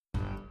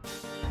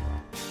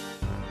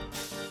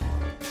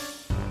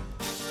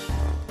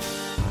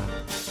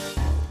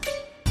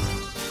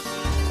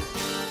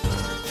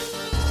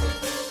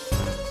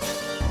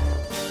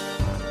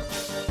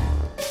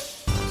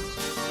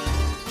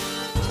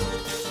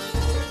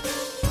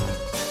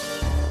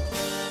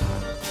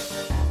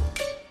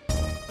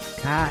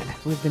God,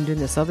 we've been doing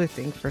this other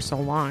thing for so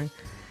long.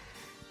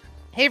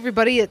 Hey,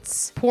 everybody,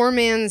 it's Poor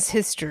Man's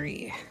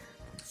History.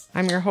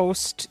 I'm your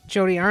host,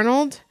 Jodie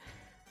Arnold,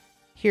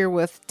 here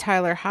with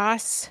Tyler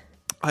Haas.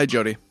 Hi,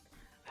 Jodie.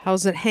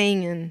 How's it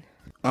hanging?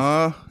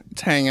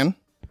 It's hanging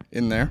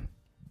in there.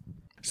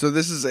 So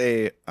this is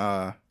a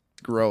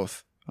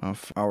growth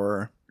of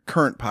our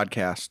current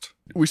podcast.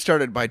 We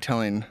started by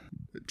telling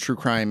true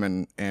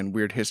crime and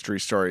weird history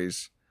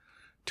stories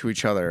to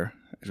each other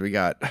as we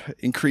got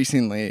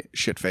increasingly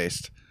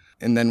shit-faced.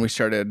 And then we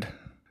started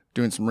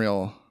doing some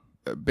real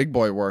big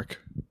boy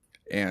work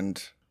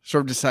and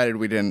sort of decided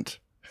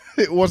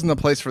it wasn't the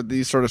place for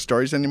these sort of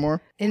stories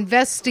anymore.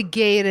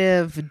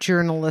 Investigative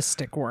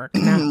journalistic work,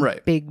 not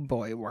right. Big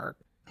boy work.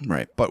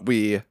 Right. But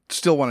we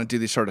still want to do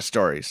these sort of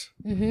stories.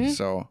 Mm-hmm.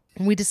 So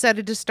we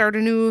decided to start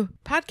a new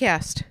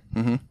podcast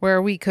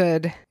where we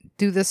could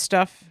do this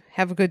stuff,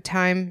 have a good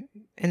time,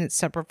 and it's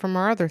separate from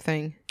our other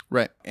thing.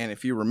 Right. And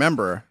if you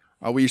remember,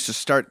 we used to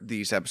start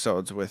these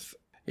episodes with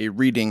a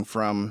reading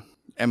from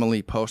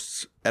Emily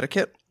Post's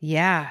Etiquette.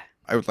 Yeah.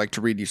 I would like to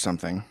read you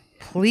something.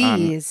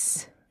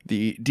 Please.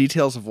 The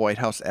details of White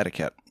House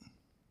etiquette.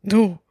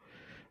 Oh.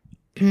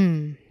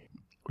 When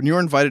you are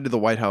invited to the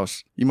White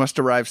House, you must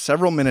arrive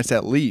several minutes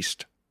at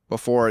least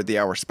before the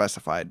hour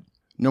specified.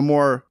 No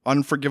more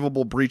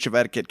unforgivable breach of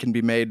etiquette can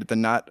be made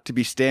than not to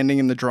be standing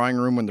in the drawing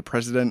room when the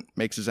president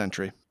makes his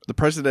entry. The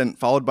president,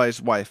 followed by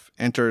his wife,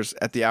 enters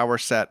at the hour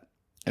set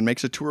and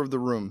makes a tour of the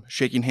room,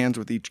 shaking hands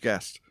with each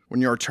guest.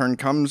 When your turn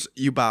comes,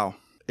 you bow.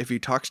 If he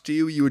talks to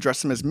you, you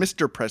address him as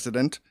Mr.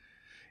 President.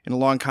 In a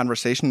long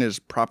conversation, it is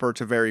proper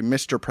to vary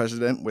Mr.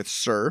 President with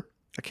Sir,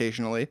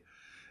 occasionally.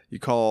 You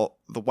call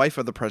the wife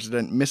of the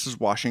president Mrs.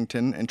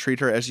 Washington and treat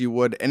her as you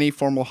would any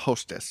formal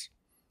hostess.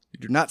 You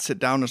do not sit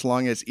down as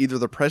long as either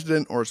the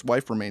president or his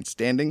wife remain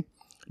standing.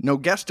 No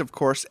guest, of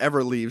course,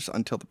 ever leaves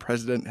until the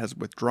president has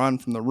withdrawn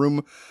from the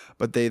room,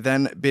 but they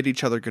then bid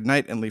each other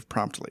goodnight and leave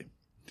promptly.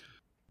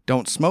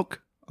 Don't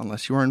smoke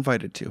unless you are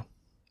invited to.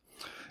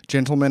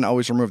 Gentlemen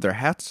always remove their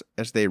hats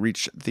as they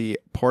reach the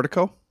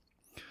portico.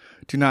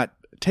 Do not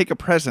take a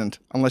present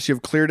unless you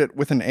have cleared it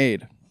with an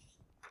aid.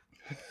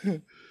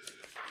 A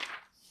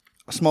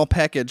small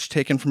package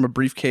taken from a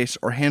briefcase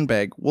or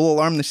handbag will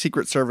alarm the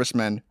Secret Service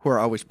men who are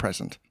always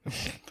present.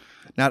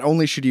 Not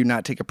only should you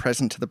not take a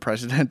present to the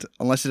president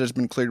unless it has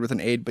been cleared with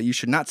an aid, but you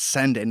should not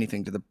send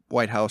anything to the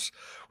White House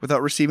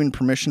without receiving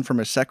permission from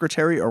his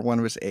secretary or one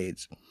of his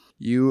aides.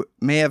 You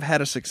may have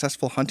had a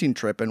successful hunting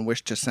trip and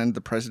wish to send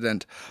the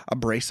president a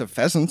brace of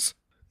pheasants.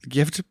 The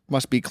gift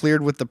must be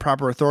cleared with the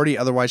proper authority,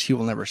 otherwise he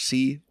will never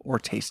see or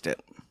taste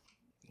it.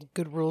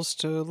 Good rules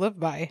to live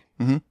by.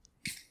 Mm-hmm.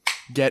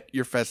 Get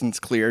your pheasants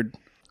cleared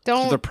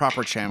through the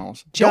proper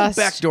channels. Don't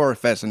backdoor a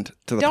pheasant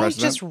to the president. Don't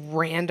just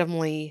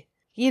randomly,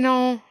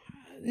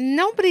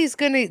 nobody's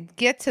going to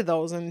get to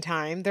those in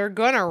time. They're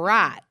going to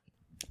rot.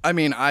 I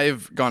mean,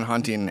 I've gone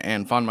hunting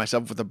and found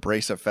myself with a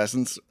brace of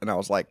pheasants, and I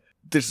was like,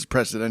 this is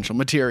presidential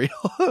material.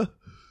 I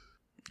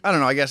don't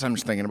know. I guess I'm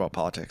just thinking about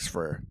politics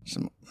for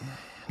some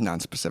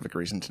non-specific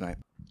reason tonight.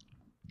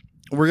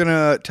 We're going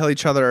to tell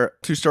each other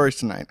 2 stories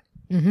tonight.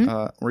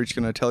 Mm-hmm. We're each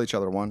going to tell each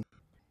other one.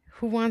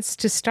 Who wants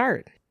to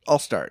start? I'll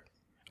start.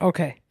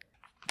 Okay.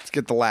 Let's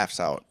get the laughs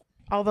out.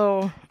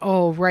 Although,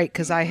 right,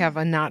 because I have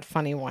a not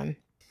funny one.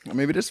 Well,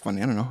 maybe it is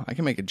funny. I don't know. I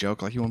can make a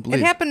joke like you won't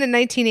believe. It happened in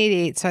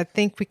 1988, so I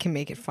think we can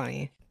make it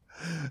funny.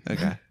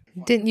 Okay.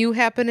 Didn't you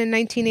happen in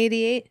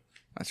 1988?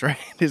 That's right.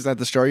 Is that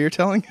the story you're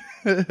telling?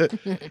 I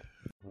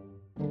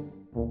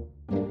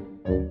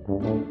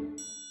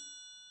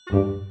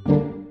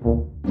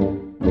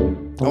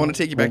want to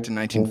take you back to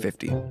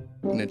 1950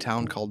 in a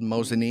town called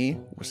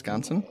Mosinee,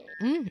 Wisconsin.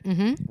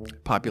 Mm-hmm.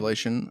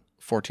 Population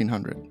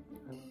 1,400.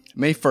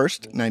 May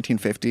 1st,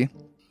 1950,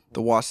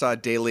 the Wausau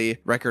Daily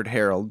Record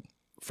Herald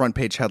front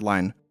page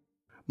headline,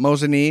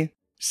 Mosinee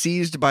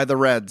seized by the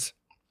Reds.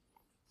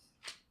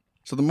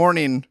 So the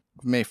morning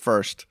of May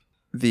 1st,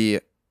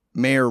 the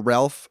Mayor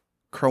Ralph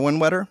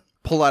Crowenwetter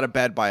pulled out of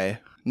bed by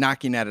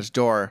knocking at his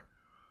door,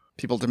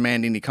 people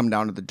demanding he come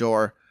down to the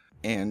door.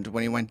 And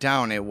when he went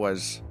down, it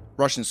was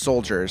Russian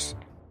soldiers.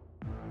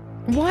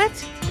 What?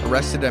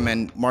 Arrested him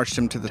and marched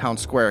him to the town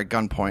square at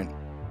gunpoint.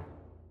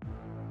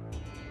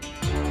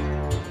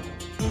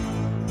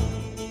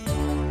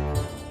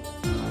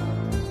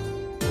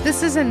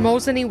 This is in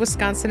Mosinee,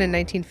 Wisconsin in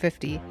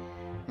 1950.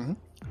 Mm-hmm.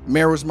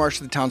 Mayor was marched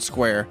to the town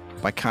square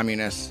by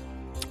communists,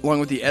 along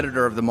with the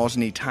editor of the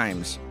Mosinee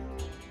Times.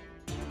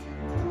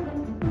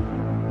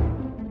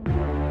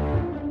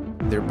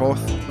 They were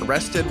both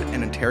arrested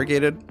and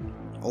interrogated,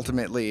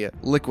 ultimately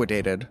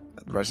liquidated,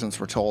 the residents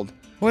were told.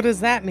 What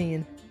does that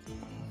mean?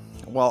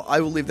 Well,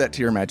 I will leave that to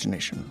your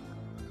imagination.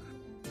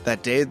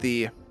 That day,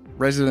 the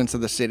residents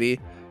of the city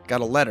got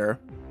a letter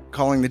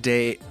calling the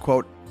day,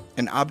 quote,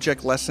 an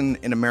object lesson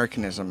in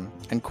Americanism,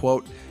 and,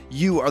 quote,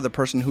 you are the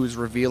person who is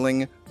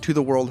revealing to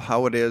the world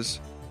how it is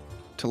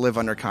to live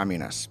under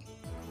communists.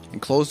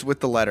 Enclosed with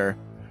the letter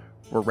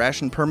were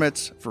ration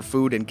permits for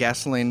food and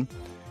gasoline,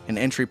 an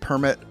entry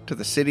permit to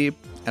the city,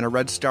 and a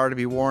red star to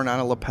be worn on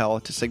a lapel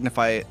to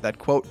signify that,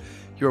 quote,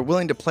 you are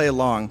willing to play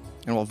along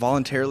and will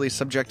voluntarily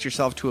subject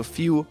yourself to a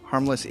few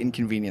harmless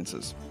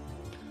inconveniences.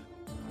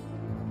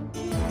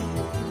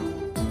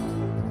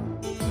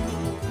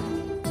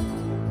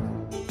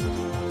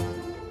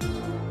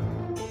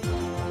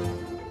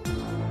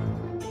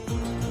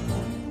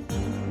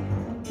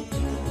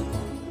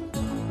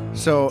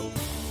 So,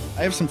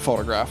 I have some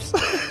photographs.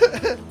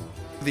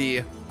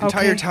 The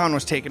entire town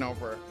was taken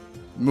over.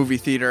 Movie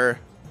theater.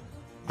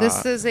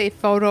 This is a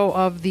photo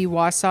of the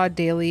Wausau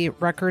Daily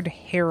Record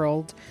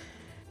Herald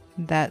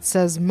that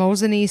says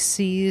Mosinee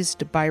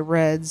seized by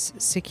Reds.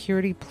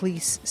 Security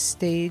police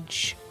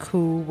stage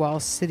coup while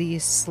city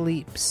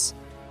sleeps.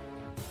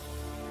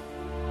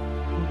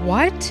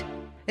 What?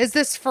 Is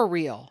this for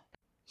real?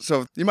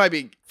 So you might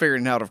be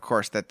figuring out, of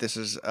course, that this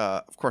is,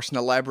 of course, an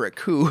elaborate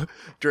coup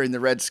during the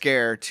Red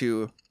Scare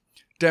to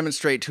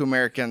demonstrate to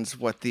Americans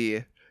what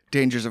the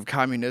dangers of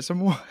communism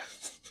was.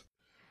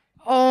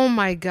 Oh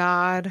my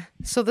God.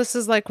 So this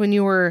is like when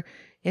you were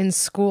in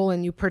school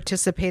and you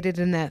participated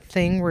in that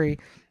thing where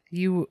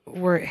you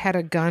had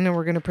a gun and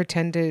were going to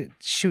pretend to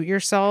shoot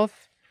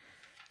yourself?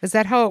 Is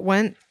that how it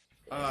went?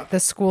 The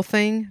school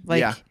thing?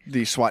 Yeah,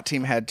 the SWAT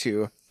team had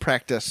to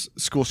practice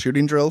school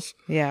shooting drills.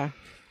 Yeah.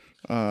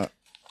 And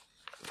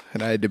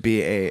I had to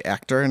be a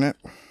actor in it.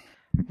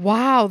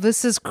 Wow,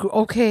 this is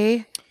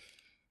okay.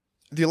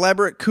 The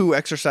elaborate coup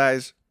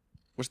exercise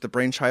was the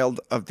brainchild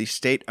of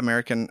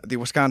the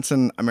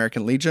Wisconsin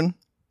American Legion.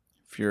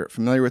 If you're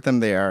familiar with them,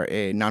 they are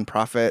a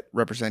nonprofit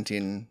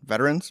representing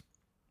veterans.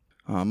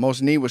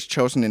 Mosinee was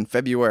chosen in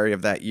February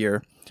of that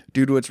year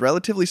due to its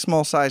relatively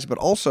small size, but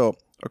also,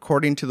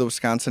 according to the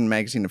Wisconsin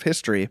Magazine of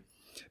History,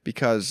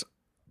 because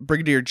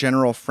Brigadier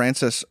General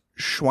Francis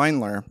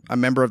Schweinler, a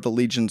member of the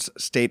Legion's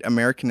State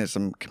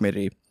Americanism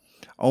Committee,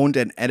 owned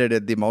and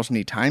edited the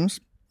Mosinee Times.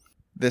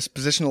 This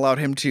position allowed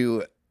him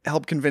to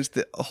help convince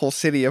the whole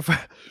city of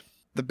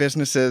the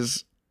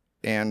businesses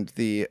and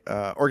the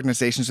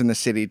organizations in the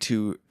city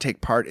to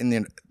take part in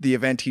the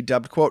event he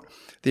dubbed, quote,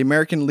 the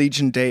American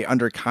Legion Day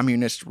under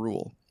Communist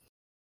Rule.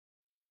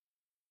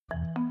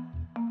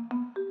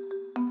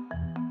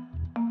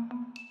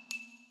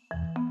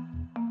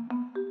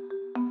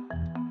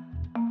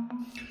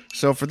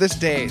 So for this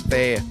day,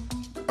 they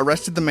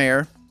arrested the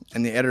mayor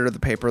and the editor of the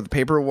paper. The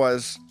paper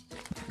was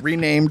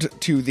renamed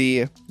to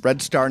the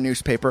Red Star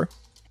newspaper.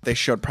 They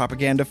showed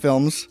propaganda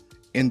films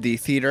in the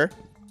theater.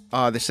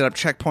 They set up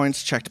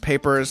checkpoints, checked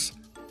papers.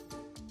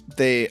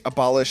 They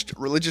abolished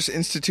religious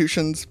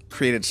institutions,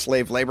 created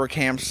slave labor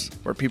camps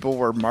where people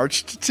were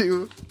marched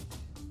to.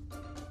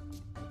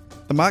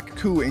 The mock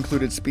coup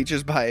included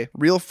speeches by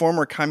real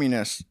former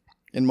communists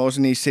in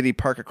Mosinee City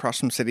Park across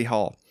from City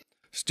Hall.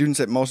 Students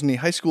at Mosinee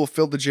High School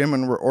filled the gym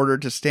and were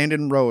ordered to stand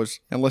in rows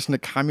and listen to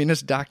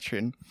communist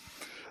doctrine.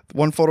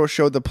 One photo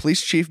showed the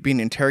police chief being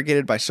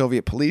interrogated by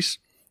Soviet police,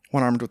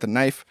 one armed with a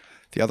knife,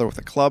 the other with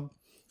a club.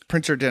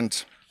 Printer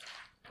didn't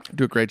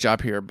do a great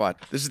job here, but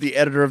this is the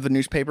editor of the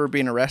newspaper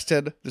being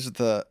arrested. This is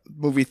the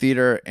movie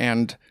theater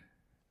and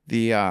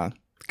the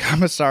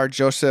Commissar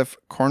Joseph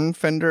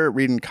Kornfender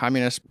reading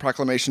communist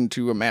proclamation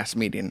to a mass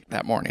meeting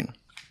that morning.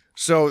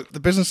 So the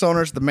business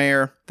owners, the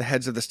mayor, the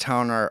heads of this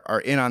town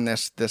are in on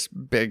this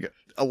big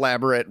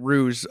elaborate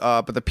ruse,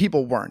 but the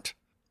people weren't.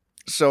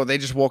 So they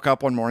just woke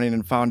up one morning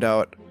and found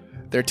out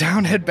their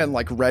town had been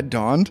like red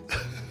dawned.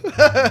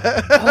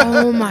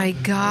 Oh my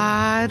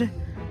God.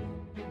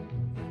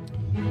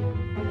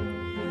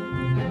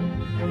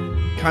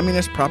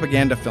 Communist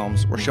propaganda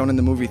films were shown in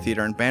the movie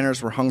theater and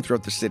banners were hung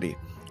throughout the city.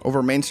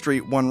 Over Main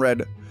Street, one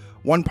read,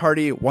 "One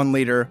party, one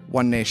leader,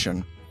 one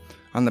nation."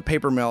 On the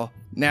paper mill,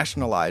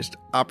 "Nationalized,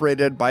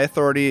 operated by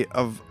authority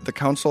of the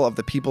Council of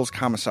the People's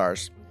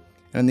Commissars."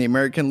 And in the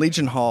American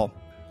Legion Hall,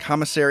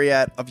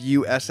 "Commissariat of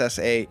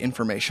USSA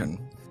Information."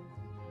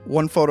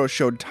 One photo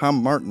showed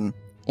Tom Martin,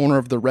 owner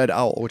of the Red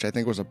Owl, which I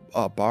think was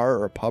a bar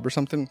or a pub or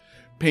something,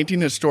 painting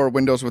his store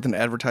windows with an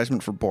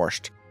advertisement for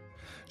borscht.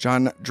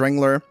 John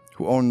Drengler,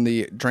 who owned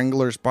the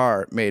Drengler's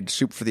Bar, made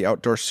soup for the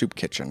outdoor soup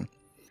kitchen.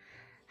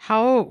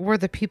 How were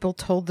the people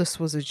told this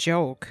was a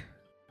joke?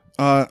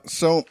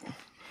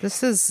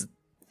 This is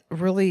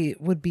really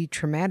would be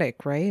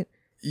traumatic, right?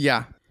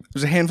 Yeah.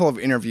 There's a handful of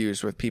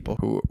interviews with people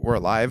who were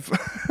alive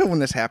when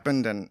this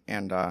happened,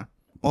 and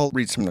I'll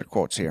read some of their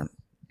quotes here.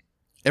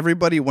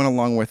 Everybody went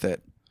along with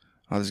it.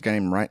 There's a guy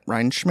named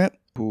Reinschmidt,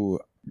 who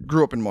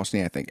grew up in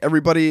Mosinee, I think.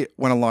 Everybody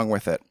went along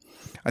with it.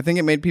 I think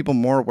it made people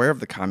more aware of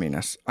the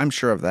communists. I'm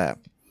sure of that.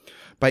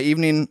 By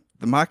evening,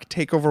 the mock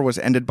takeover was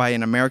ended by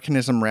an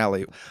Americanism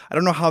rally. I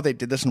don't know how they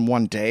did this in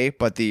one day,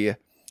 but the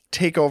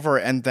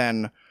takeover and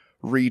then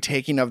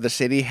retaking of the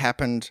city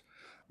happened.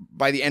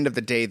 By the end of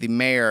the day, the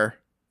mayor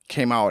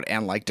came out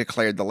and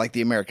declared that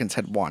the Americans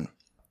had won.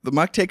 The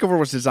mock takeover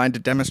was designed to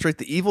demonstrate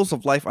the evils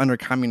of life under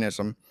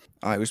communism.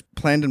 It was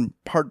planned in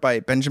part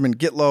by Benjamin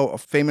Gitlow, a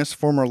famous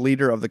former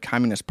leader of the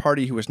Communist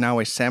Party who is now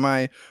a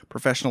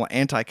semi-professional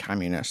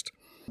anti-communist.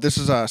 This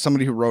is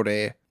somebody who wrote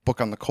a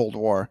book on the Cold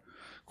War.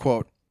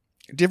 Quote,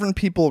 "Different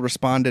people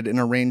responded in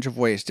a range of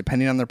ways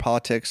depending on their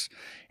politics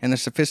and the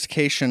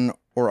sophistication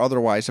or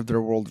otherwise of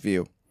their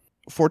worldview.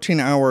 14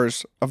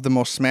 hours of the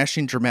most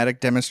smashing, dramatic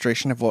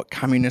demonstration of what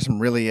communism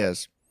really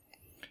is.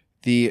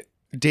 The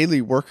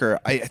Daily Worker,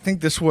 I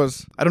think this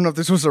was, I don't know if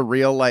this was a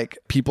real, like,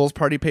 People's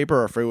Party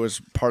paper or if it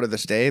was part of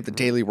this day. The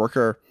Daily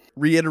Worker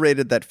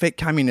reiterated that fake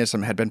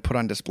communism had been put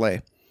on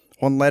display.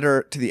 One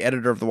letter to the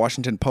editor of the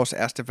Washington Post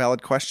asked a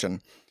valid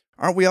question.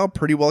 Aren't we all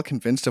pretty well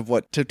convinced of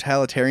what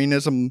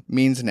totalitarianism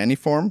means in any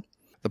form?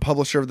 The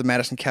publisher of the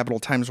Madison Capital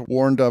Times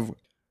warned of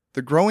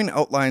the growing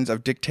outlines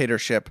of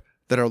dictatorship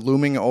that are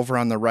looming over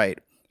on the right,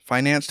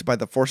 financed by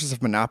the forces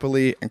of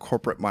monopoly and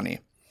corporate money.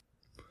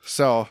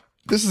 So,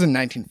 this is in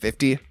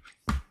 1950.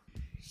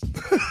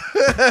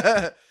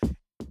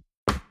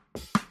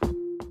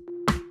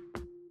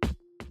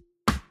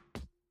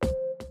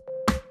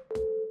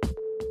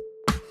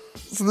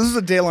 So this is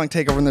a day-long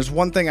takeover, and there's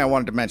one thing I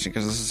wanted to mention,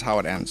 because this is how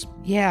it ends.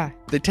 Yeah.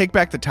 They take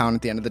back the town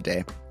at the end of the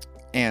day,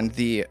 and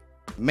the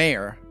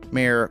Mayor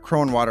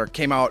Cronewater,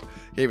 came out,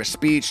 gave a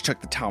speech,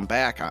 took the town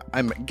back.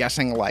 I'm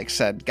guessing, like,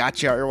 said,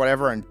 gotcha, or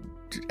whatever, and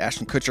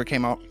Ashton Kutcher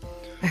came out.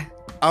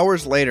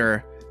 Hours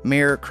later,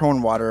 Mayor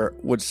Cronewater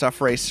would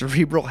suffer a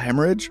cerebral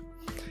hemorrhage,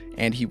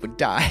 and he would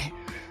die.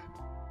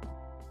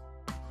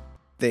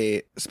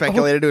 They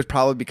speculated it was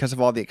probably because of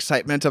all the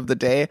excitement of the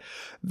day.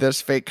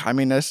 This fake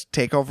communist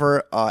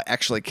takeover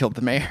actually killed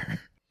the mayor.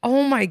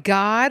 Oh my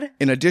God.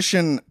 In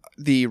addition,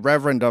 the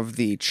reverend of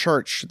the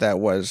church that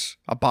was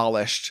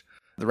abolished,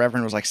 the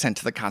reverend was like sent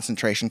to the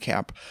concentration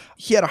camp.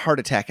 He had a heart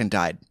attack and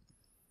died.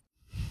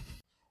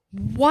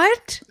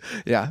 What?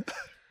 Yeah.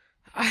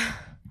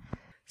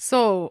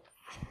 So,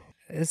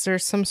 is there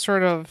some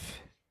sort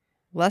of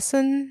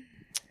lesson?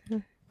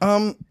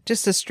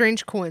 Just a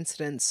strange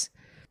coincidence.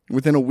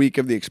 Within a week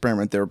of the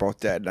experiment, they were both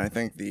dead. And I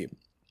think the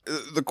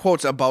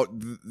quotes about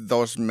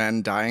those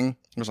men dying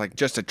was like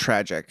just a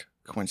tragic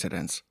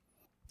coincidence.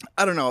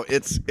 I don't know.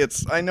 It's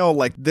I know,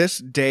 like, this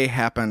day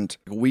happened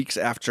weeks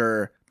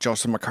after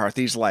Joseph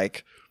McCarthy's,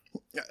 like,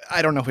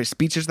 I don't know his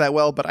speeches that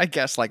well, but I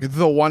guess, like,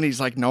 the one he's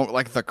like, no,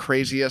 like, the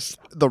craziest,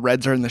 the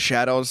Reds are in the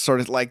shadows,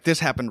 sort of, like,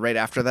 this happened right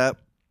after that.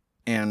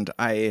 And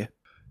I,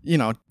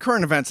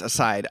 current events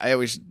aside, I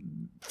always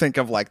think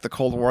of, like, the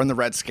Cold War and the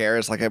Red Scare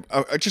as, like,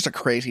 just a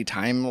crazy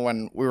time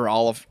when we were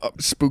all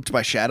spooked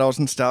by shadows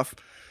and stuff.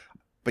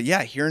 But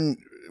yeah, here in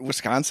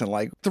Wisconsin,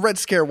 like, the Red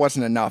Scare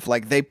wasn't enough.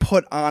 Like, they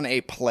put on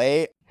a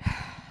play.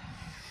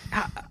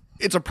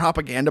 It's a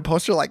propaganda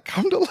poster, like,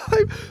 come to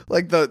life.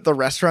 Like, the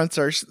restaurants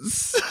are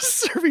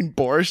serving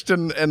borscht,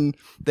 and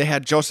they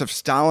had Joseph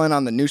Stalin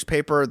on the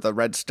newspaper, the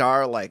Red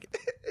Star. Like,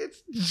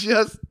 it's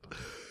just,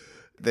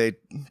 they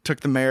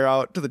took the mayor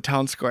out to the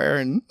town square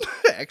and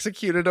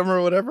executed him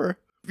or whatever.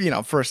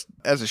 First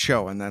as a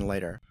show and then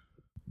later.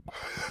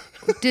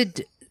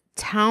 Did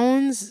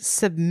towns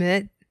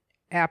submit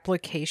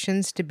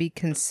applications to be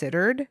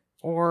considered,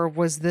 or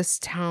was this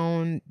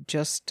town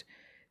just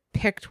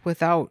picked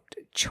without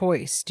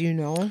choice? Do you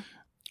know?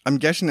 I'm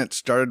guessing it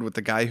started with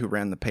the guy who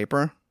ran the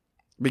paper,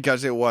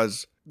 because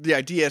the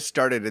idea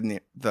started in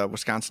the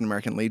Wisconsin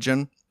American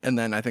Legion. And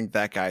then I think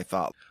that guy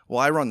thought, well,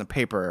 I run the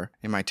paper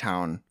in my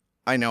town.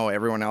 I know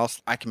everyone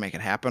else. I can make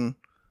it happen.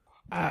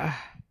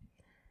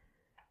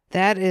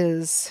 That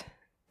is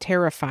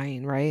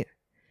terrifying, right?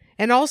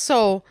 And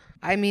also,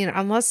 I mean,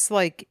 unless,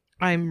 like,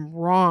 I'm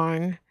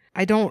wrong,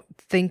 I don't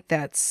think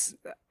that's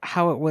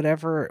how it would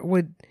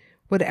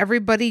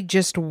everybody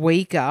just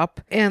wake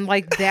up and,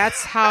 like,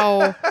 that's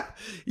how?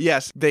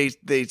 Yes, they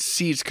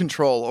seize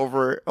control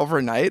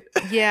overnight.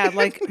 Yeah,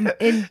 like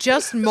in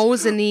just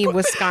Mosinee,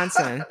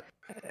 Wisconsin.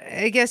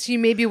 I guess you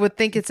maybe would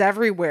think it's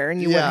everywhere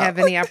and you wouldn't have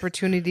any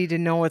opportunity to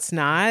know it's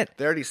not.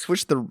 They already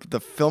switched the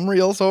film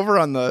reels over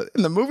in the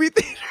movie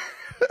theater.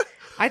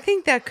 I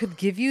think that could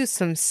give you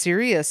some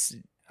seriously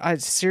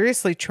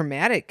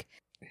traumatic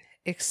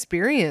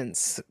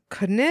experience,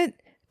 couldn't it?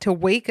 To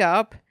wake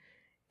up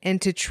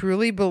and to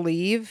truly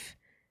believe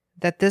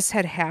that this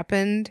had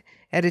happened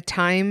at a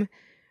time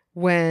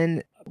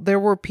when there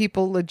were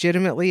people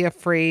legitimately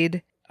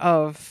afraid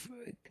of,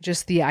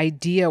 just the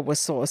idea was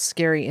so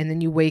scary, and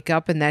then you wake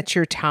up and that's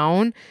your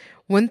town.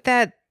 Wouldn't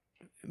that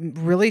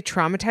really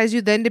traumatize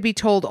you then to be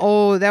told,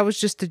 oh, that was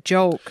just a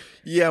joke?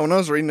 Yeah, when I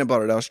was reading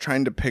about it, I was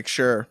trying to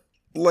picture,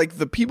 like,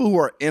 the people who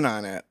are in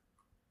on it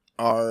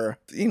are,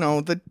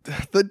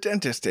 the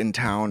dentist in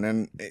town,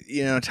 and,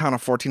 a town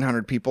of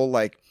 1,400 people.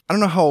 Like, I don't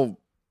know how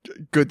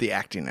good the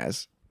acting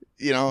is,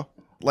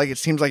 like, it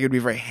seems like it'd be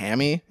very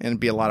hammy and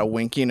be a lot of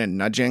winking and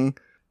nudging.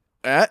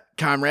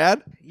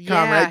 Comrade,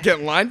 comrade, get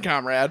in line,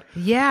 comrade.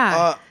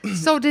 Yeah.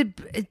 So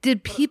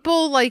did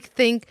people, like,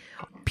 think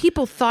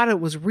people thought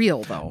it was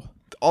real though?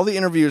 All the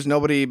interviews,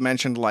 nobody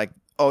mentioned, like,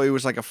 oh, it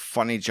was like a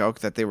funny joke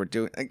that they were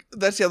doing. Like,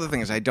 that's the other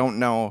thing, is I don't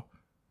know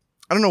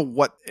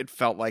what it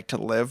felt like to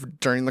live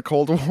during the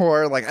Cold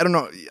War. Like, I don't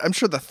know. I'm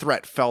sure the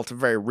threat felt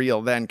very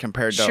real then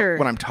compared to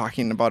when I'm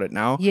talking about it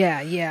now.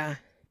 Yeah.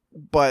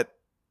 But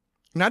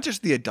not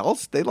just the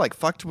adults. They, like,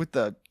 fucked with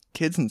the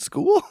kids in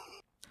school.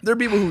 There are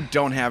people who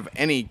don't have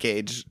any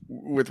gauge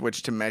with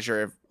which to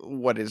measure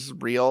what is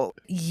real.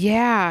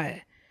 Yeah.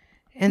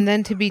 And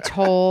then to be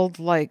told,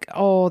 like,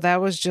 oh,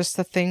 that was just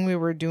the thing we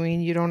were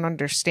doing. You don't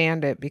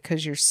understand it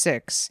because you're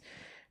 6,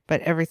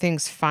 but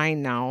everything's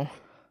fine now.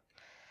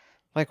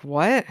 Like,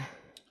 what?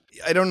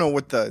 I don't know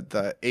what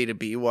the A to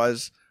B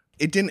was.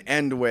 It didn't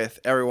end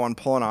with everyone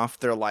pulling off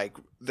their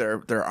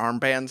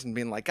armbands and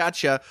being like,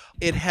 gotcha.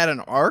 It had an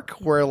arc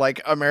where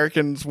like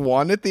Americans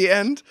won at the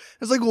end.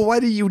 It's like, well,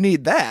 why do you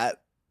need that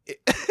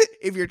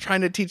if you're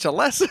trying to teach a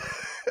lesson?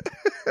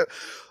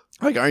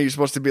 Like, aren't you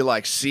supposed to be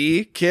like,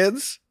 see,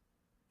 kids?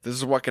 This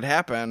is what could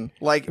happen.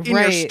 Like, in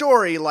your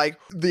story, like,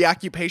 the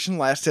occupation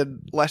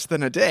lasted less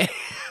than a day.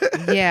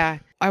 Yeah.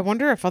 I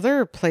wonder if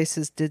other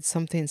places did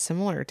something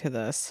similar to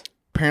this.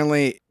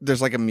 Apparently,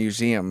 there's, like, a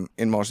museum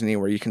in Mosinee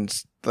where you can,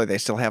 like, they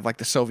still have, like,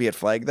 the Soviet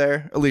flag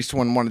there. At least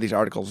when one of these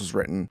articles was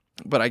written.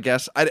 But I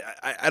guess, I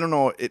don't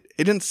know. It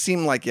didn't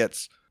seem like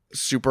it's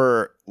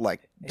super,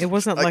 like... It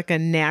wasn't like a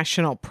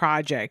national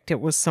project.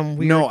 It was some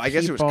weird No, I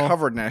guess it was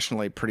covered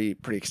nationally pretty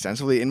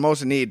extensively. In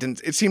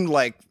Mosinee, it seemed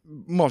like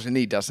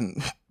Mosinee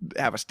doesn't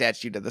have a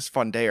statue to this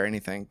fun day or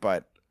anything,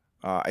 but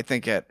I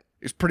think it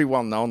is pretty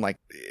well known, like,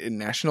 in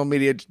national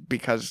media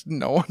because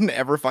no one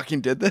ever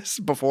fucking did this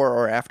before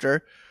or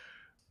after.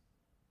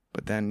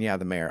 But then, yeah,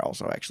 the mayor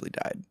also actually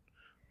died.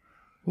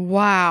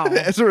 Wow.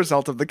 As a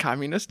result of the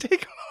communist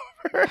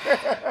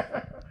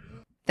takeover.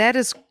 That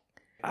is...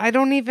 I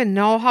don't even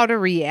know how to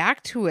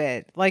react to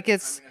it. Like,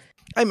 it's...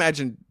 I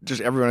imagine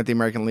just everyone at the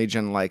American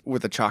Legion, like,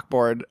 with a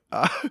chalkboard,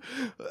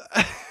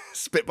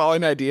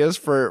 spitballing ideas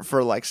for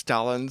like,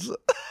 Stalin's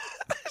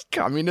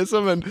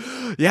communism. And,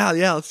 yeah,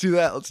 let's do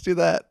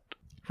that.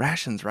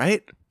 Rations,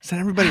 right?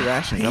 Send everybody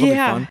rations. That'll be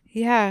fun.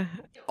 Yeah.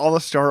 All the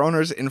store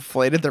owners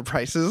inflated their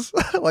prices,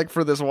 like,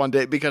 for this one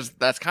day because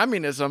that's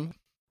communism.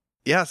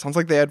 Yeah, sounds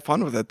like they had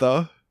fun with it,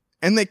 though.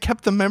 And they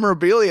kept the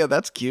memorabilia.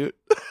 That's cute.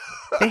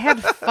 They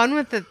had fun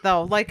with it,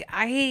 though. Like,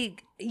 I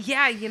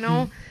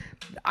do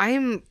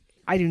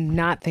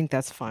not think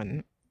that's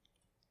fun.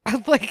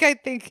 Like, I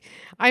think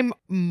I'm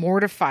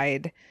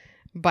mortified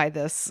by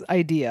this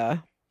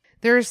idea.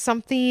 There is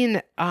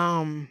something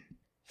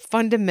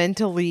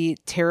fundamentally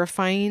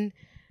terrifying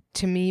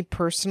to me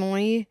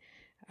personally.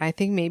 I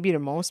think maybe to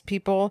most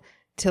people,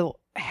 to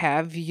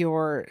have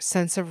your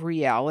sense of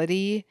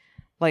reality,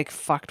 like,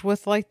 fucked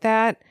with like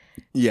that.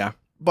 Yeah.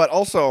 But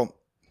also...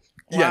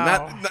 Yeah,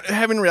 Wow. not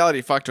having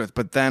reality fucked with,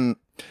 but then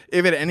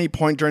if at any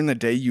point during the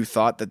day you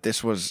thought that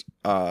this was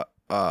a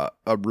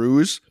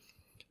ruse,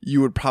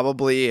 you would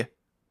probably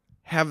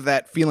have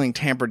that feeling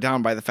tampered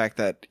down by the fact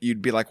that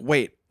you'd be like,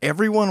 wait,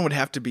 everyone would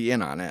have to be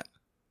in on it.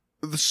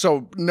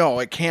 So, no,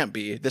 it can't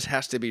be. This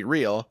has to be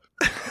real.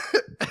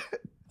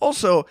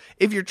 Also,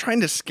 if you're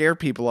trying to scare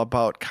people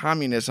about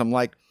communism,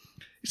 like,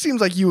 it seems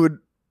like you would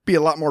be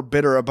a lot more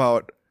bitter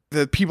about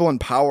the people in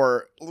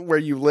power where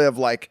you live,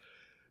 like,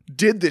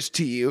 did this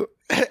to you.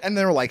 And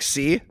they were like,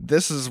 see,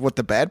 this is what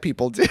the bad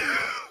people do.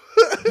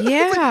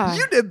 Yeah. Like,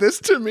 you did this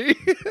to me.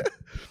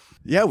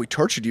 Yeah, we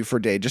tortured you for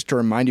a day just to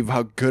remind you of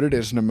how good it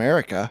is in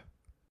America.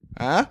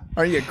 Huh?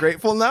 Are you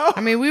grateful now?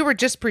 I mean, we were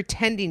just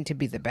pretending to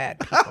be the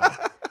bad people.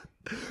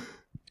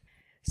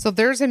 So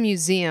there's a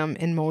museum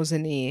in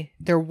Mosinee.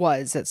 There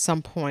was at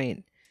some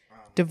point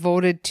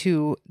devoted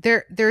to...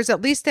 There's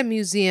at least a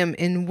museum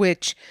in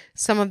which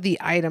some of the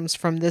items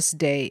from this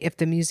day, if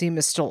the museum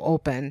is still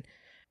open,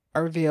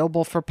 are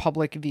available for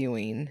public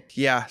viewing.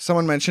 Yeah,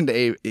 someone mentioned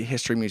a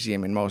history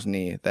museum in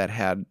Mosinee that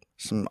had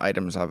some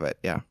items of it.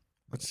 Yeah.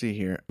 Let's see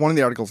here. One of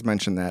the articles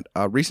mentioned that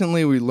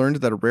recently we learned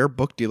that a rare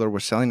book dealer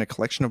was selling a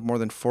collection of more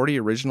than 40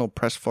 original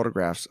press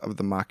photographs of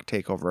the mock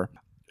takeover.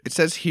 It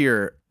says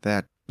here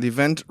that the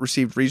event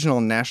received regional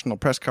and national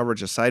press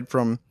coverage aside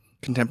from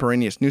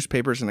contemporaneous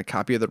newspapers and a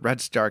copy of the Red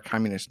Star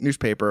communist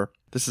newspaper.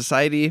 The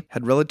society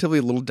had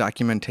relatively little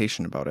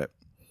documentation about it.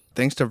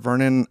 Thanks to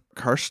Vernon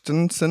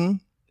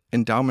Karstensen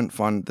Endowment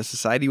Fund, the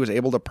society was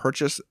able to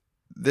purchase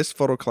this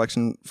photo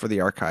collection for the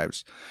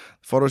archives.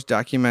 The photos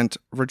document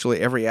virtually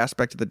every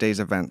aspect of the day's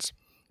events.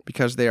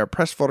 Because they are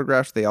press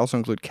photographs, they also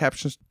include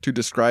captions to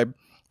describe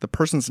the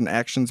persons and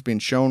actions being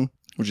shown,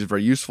 which is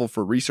very useful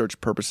for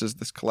research purposes.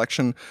 This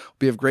collection will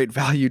be of great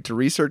value to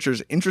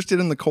researchers interested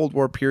in the Cold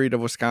War period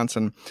of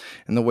Wisconsin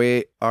and the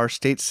way our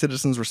state's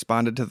citizens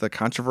responded to the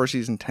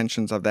controversies and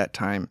tensions of that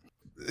time.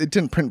 It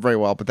didn't print very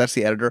well, but that's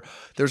the editor.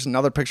 There's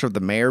another picture of the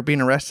mayor being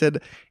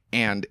arrested,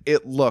 and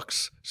it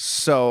looks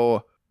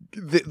so...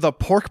 The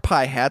pork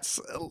pie hats,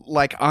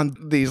 like, on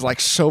these, like,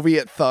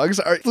 Soviet thugs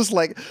are just,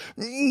 like...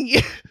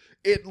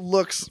 It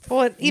looks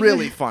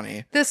really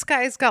funny. This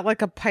guy's got,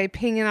 like, a pipe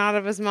hanging out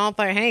of his mouth,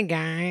 like, hey,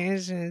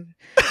 guys.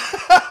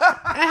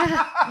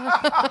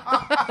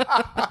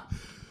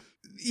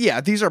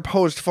 Yeah, these are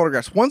posed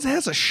photographs. One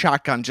has a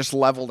shotgun just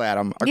leveled at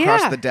him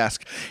across the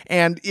desk.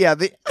 And, yeah,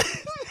 the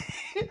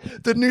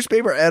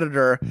newspaper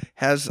editor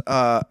has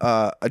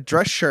a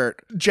dress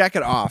shirt,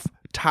 jacket off,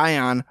 tie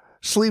on,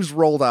 sleeves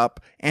rolled up,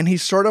 and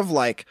he's sort of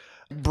like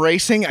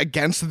bracing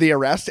against the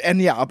arrest,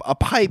 and a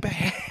pipe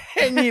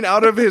hanging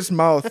out of his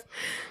mouth.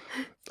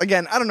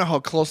 Again, I don't know how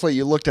closely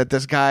you looked at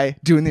this guy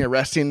doing the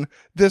arresting.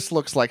 This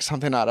looks like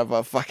something out of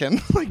a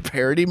fucking like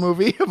parody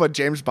movie of a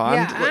James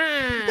Bond.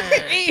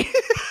 Yeah.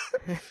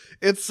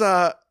 It's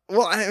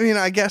well, I mean,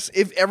 I guess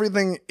if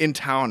everything in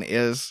town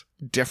is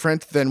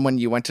different than when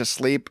you went to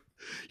sleep,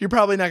 you're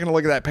probably not going to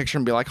look at that picture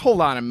and be like, hold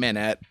on a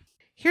minute.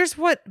 Here's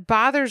what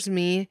bothers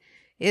me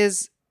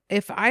is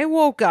if I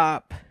woke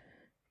up,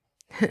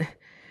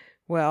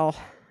 well,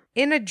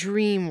 in a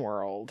dream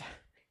world,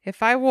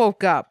 if I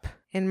woke up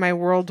and my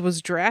world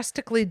was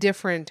drastically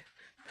different.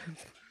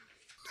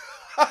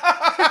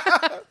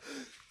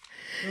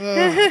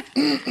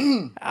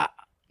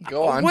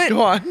 Go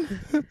on.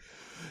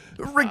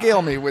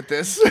 Regale me with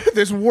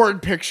this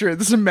word picture,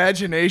 this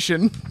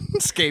imagination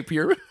scape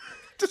you're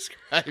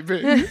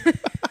describing.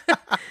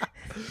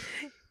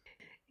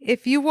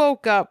 If you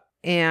woke up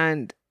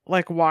and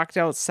like walked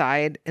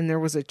outside and there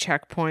was a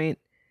checkpoint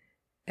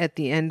at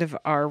the end of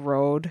our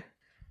road,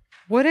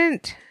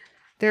 wouldn't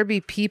there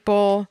be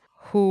people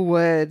who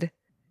would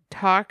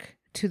talk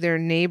to their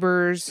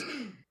neighbors?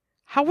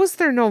 How was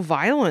there no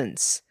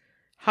violence?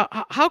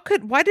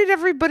 Why did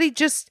everybody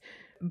just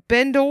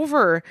bend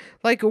over?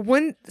 Like,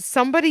 wouldn't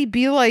somebody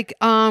be like,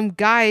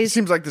 guys,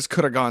 Seems like this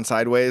could have gone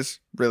sideways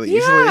really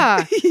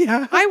yeah. easily.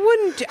 Yeah. I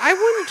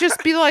wouldn't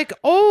just be like,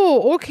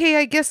 oh, okay,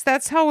 I guess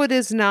that's how it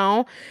is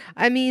now.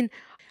 I mean,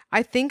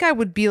 I think I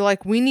would be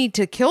like, we need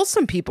to kill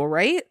some people,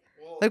 right?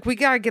 Like, we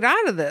got to get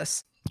out of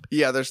this.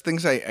 Yeah, there's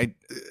things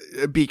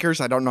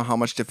beakers, I don't know how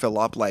much to fill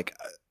up. Like,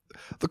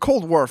 the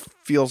Cold War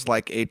feels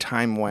like a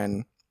time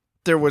when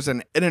there was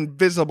an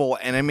invisible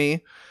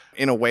enemy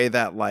in a way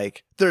that,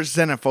 like, there's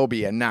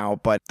xenophobia now,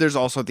 but there's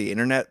also the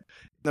internet.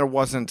 There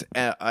wasn't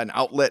an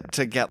outlet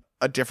to get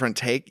a different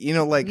take, you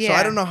know, like, So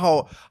I don't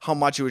know how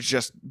much it was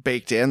just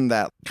baked in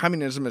that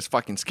communism is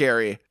fucking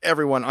scary.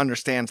 Everyone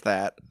understands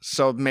that.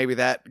 So maybe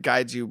that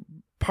guides you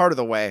part of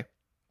the way.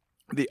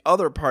 The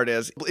other part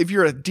is, if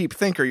you're a deep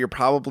thinker, you're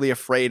probably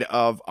afraid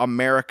of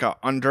America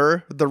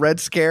under the Red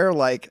Scare,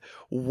 like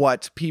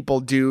what people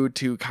do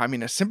to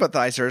communist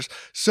sympathizers.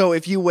 So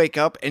if you wake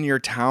up and your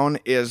town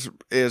is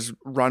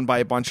run by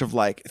a bunch of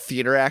like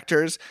theater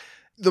actors,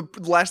 the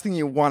last thing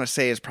you want to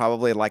say is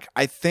probably like,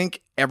 I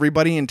think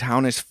everybody in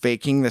town is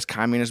faking this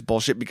communist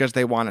bullshit because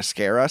they want to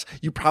scare us.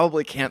 You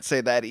probably can't say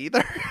that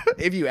either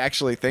if you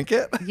actually think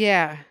it.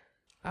 Yeah.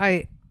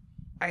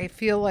 I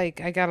feel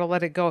like I gotta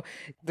let it go.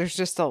 There's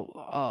just a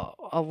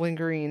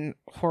lingering,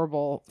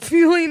 horrible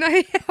feeling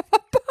I have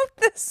about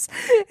this,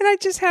 and I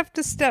just have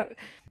to step.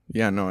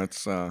 Yeah, no,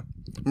 it's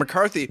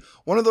McCarthy,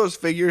 one of those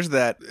figures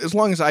that, as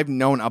long as I've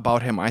known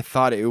about him, I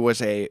thought it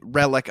was a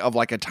relic of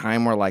like a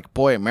time where, like,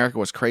 boy, America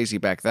was crazy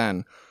back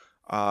then.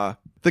 The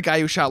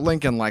guy who shot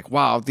Lincoln, like,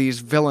 wow, these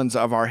villains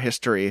of our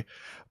history.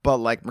 But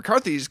like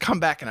McCarthy's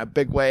come back in a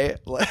big way.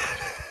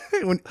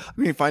 When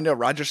you find out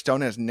Roger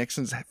Stone has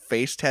Nixon's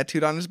face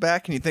tattooed on his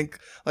back, and you think,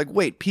 like,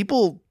 wait,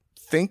 people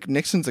think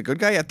Nixon's a good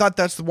guy? I thought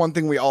that's the one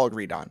thing we all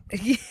agreed on.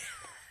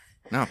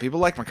 No, people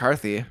like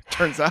McCarthy,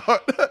 turns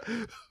out.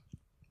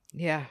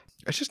 Yeah.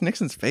 It's just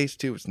Nixon's face,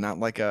 too. It's not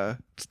like a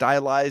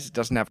stylized. It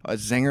doesn't have a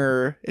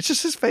zinger. It's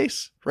just his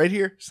face right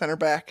here, center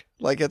back.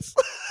 Like, it's...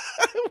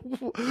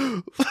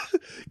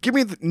 Give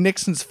me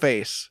Nixon's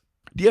face.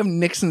 Do you have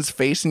Nixon's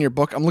face in your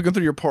book? I'm looking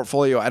through your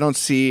portfolio. I don't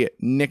see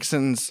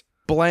Nixon's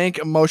blank,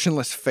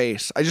 emotionless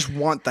face. I just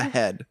want the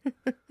head.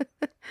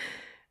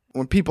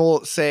 When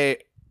people say,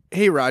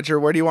 hey, Roger,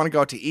 where do you want to go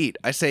out to eat?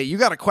 I say, you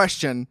got a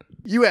question.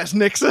 You ask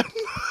Nixon.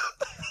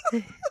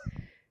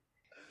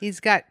 He's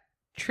got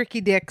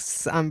tricky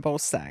dicks on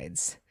both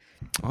sides.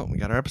 Oh, we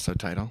got our episode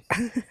title.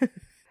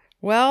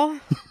 Well,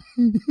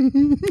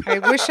 I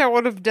wish I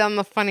would have done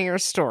the funnier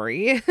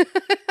story.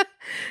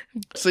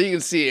 So you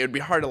can see it would be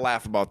hard to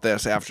laugh about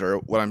this after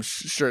what I'm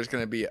sure is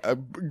going to be a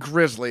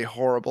grisly,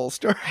 horrible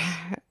story.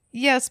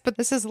 Yes, but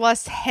this is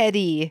less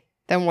heady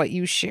than what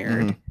you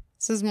shared. Mm-hmm.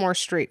 This is more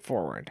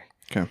straightforward.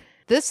 Okay.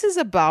 This is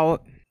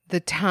about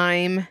the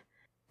time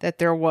that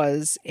there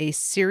was a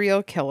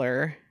serial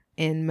killer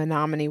in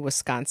Menomonie,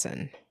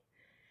 Wisconsin.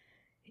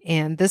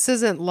 And this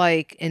isn't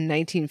like in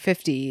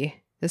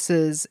 1950. This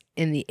is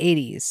in the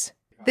 80s.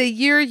 The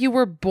year you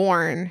were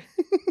born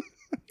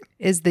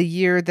is the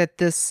year that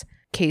this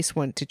case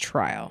went to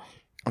trial.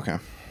 Okay.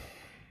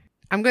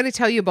 I'm going to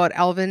tell you about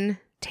Alvin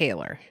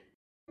Taylor.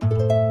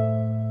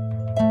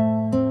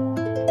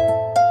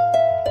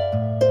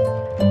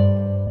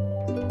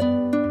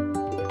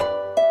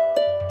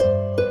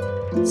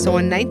 So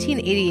in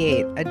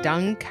 1988, a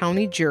Dunn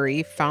County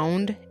jury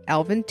found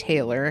Alvin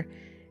Taylor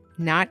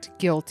not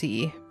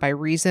guilty by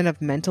reason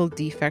of mental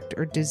defect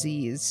or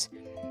disease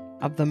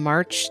of the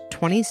March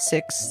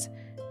 26,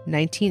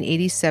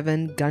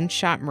 1987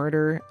 gunshot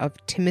murder of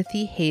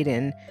Timothy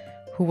Hayden,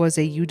 who was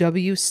a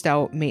UW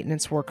Stout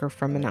maintenance worker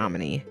from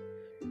Menomonie.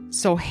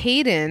 So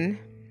Hayden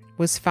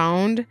was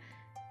found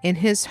in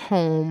his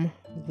home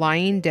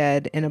lying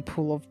dead in a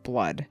pool of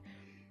blood.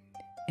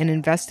 An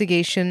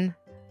investigation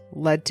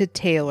led to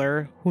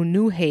Taylor, who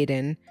knew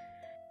Hayden.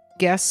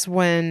 Guess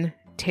when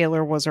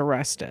Taylor was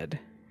arrested?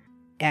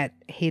 At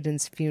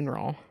Hayden's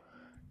funeral.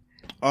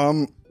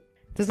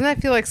 Doesn't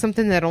that feel like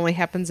something that only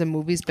happens in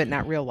movies but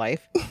not real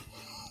life?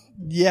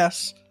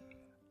 Yes.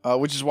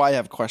 Which is why I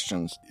have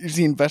questions. Is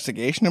the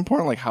investigation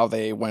important? Like how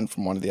they went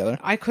from one to the other?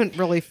 I couldn't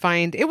really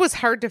find... It was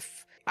hard to...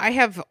 I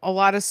have a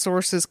lot of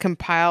sources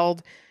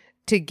compiled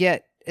to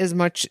get as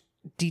much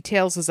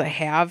details as I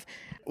have.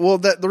 Well,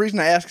 the reason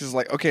I ask is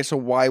like, okay, so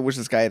why was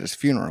this guy at his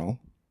funeral?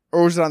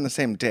 Or was it on the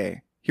same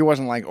day? He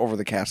wasn't like over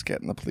the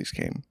casket and the police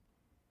came.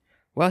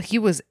 Well, he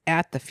was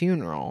at the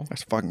funeral.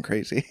 That's fucking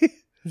crazy.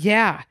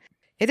 Yeah.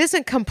 It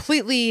isn't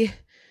completely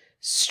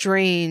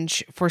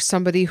strange for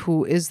somebody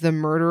who is the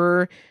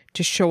murderer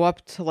to show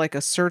up to like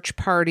a search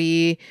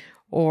party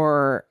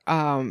or,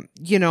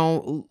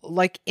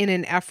 like in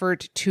an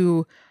effort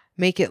to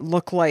make it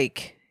look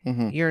like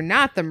you're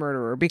not the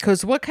murderer.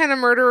 Because what kind of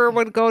murderer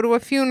would go to a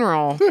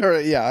funeral?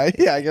 Yeah,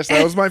 I guess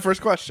that was my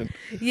first question.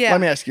 Yeah.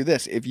 Let me ask you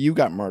this. If you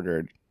got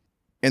murdered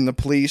and the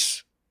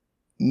police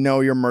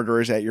know your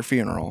murderer is at your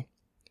funeral,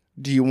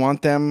 do you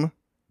want them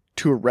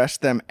to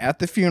arrest them at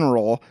the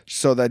funeral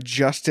so that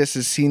justice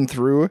is seen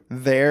through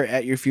there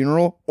at your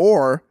funeral?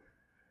 Or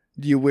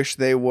do you wish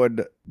they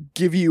would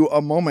give you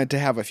a moment to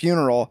have a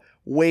funeral,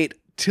 wait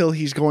till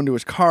he's going to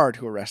his car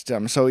to arrest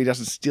him so he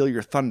doesn't steal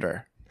your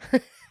thunder?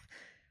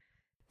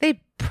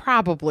 They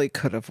probably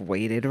could have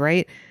waited,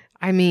 right?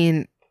 I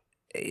mean,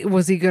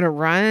 was he going to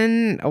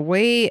run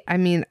away? I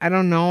mean, I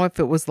don't know if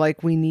it was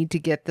like, we need to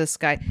get this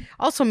guy.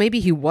 Also, maybe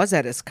he was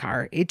at his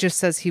car. It just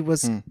says he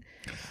was...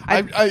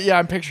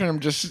 I'm picturing him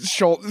just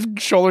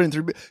shouldering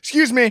through.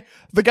 Excuse me,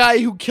 the guy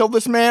who killed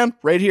this man,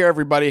 right here,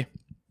 everybody.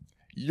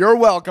 You're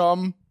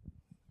welcome.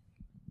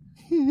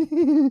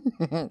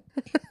 Yeah.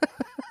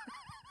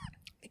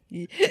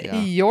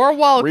 You're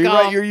welcome.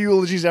 Rewrite your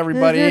eulogies,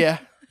 everybody.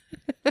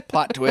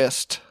 Plot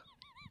twist.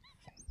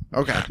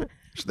 Okay,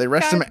 so they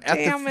arrest him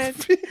at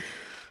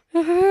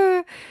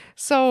the...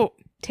 So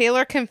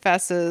Taylor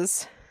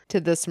confesses to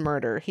this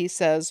murder. He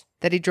says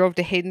that he drove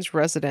to Hayden's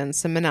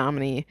residence in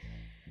Menomonie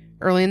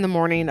early in the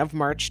morning of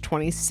March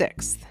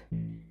 26th.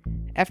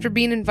 After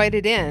being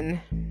invited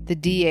in, the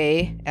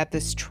DA at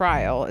this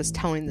trial is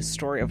telling the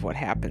story of what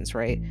happens,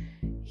 right?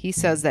 He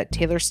says that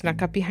Taylor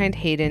snuck up behind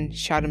Hayden,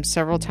 shot him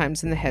several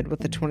times in the head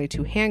with a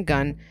 .22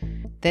 handgun.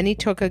 Then he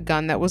took a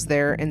gun that was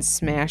there and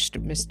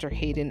smashed Mr.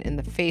 Hayden in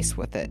the face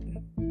with it.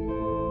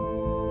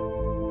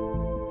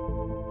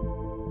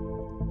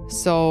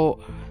 So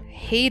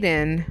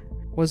Hayden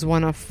was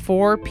one of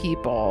 4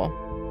 people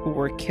who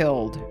were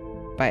killed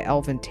by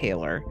Alvin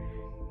Taylor.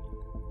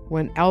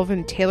 When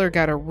Alvin Taylor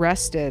got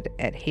arrested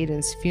at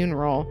Hayden's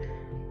funeral,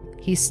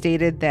 he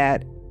stated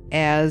that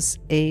as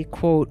a,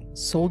 quote,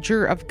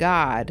 soldier of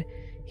God,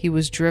 he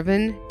was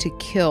driven to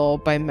kill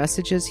by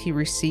messages he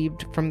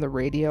received from the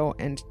radio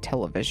and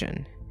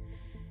television.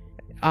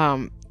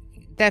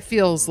 That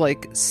feels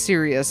like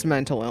serious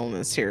mental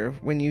illness here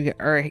when you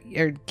are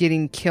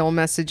getting kill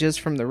messages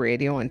from the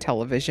radio and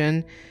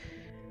television.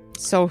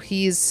 So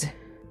he's...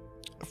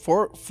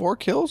 4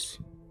 kills?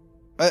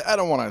 I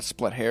don't want to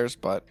split hairs,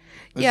 but...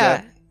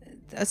 Yeah,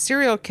 a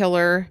serial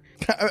killer...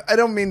 I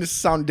don't mean to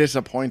sound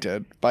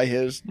disappointed by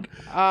his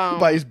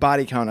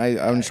body count.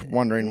 I'm just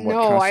wondering what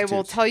constitutes. I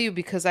will tell you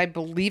because I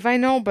believe I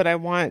know, but I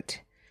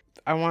want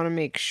to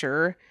make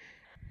sure.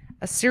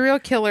 A serial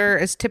killer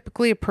is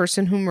typically a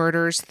person who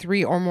murders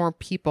 3 or more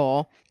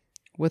people,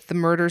 with the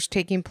murders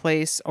taking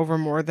place over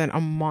more than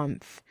a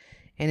month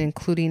and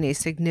including a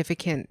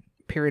significant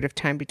period of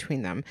time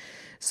between them.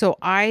 So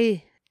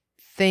I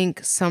think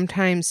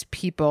sometimes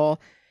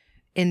people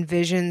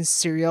envision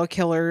serial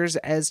killers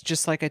as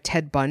just like a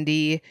Ted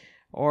Bundy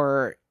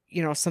or,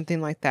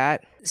 something like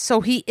that.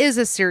 So he is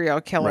a serial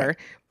killer, right.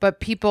 But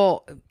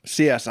people...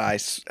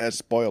 CSI has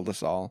spoiled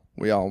us all.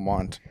 We all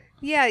want.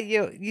 Yeah,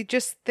 you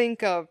just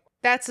think of,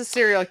 that's a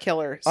serial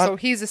killer. So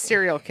he's a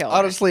serial killer.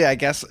 Honestly, I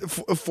guess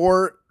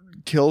 4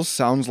 kills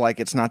sounds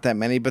like it's not that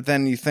many, but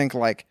then you think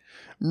like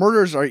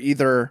murders are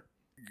either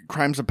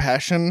crimes of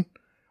passion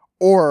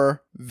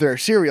or they're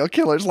serial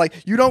killers. Like,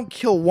 you don't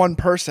kill one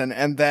person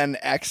and then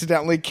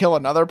accidentally kill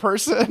another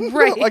person,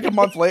 right? Like a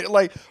month later.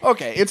 Like,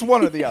 okay, it's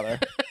one or the other.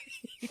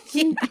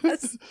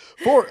 Yes.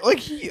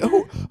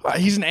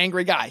 He's an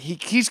angry guy.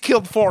 He's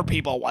killed 4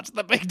 people. What's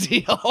the big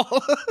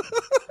deal?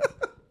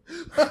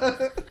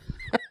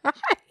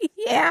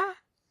 Yeah.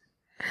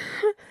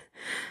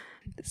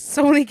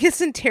 So when he gets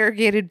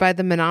interrogated by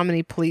the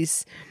Menomonie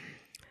police,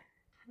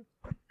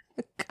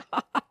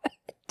 God.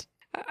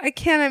 I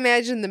can't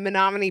imagine the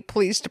Menomonie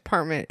Police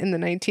Department in the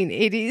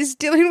 1980s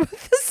dealing with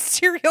a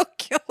serial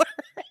killer.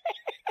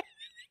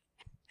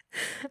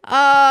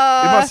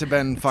 It must have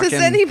been fucking...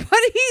 Does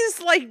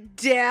anybody's,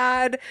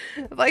 dad,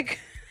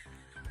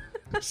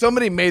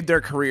 Somebody made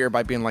their career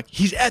by being like,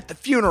 he's at the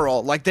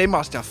funeral. Like, they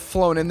must have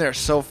flown in there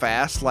so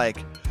fast,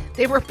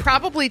 They were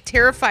probably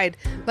terrified.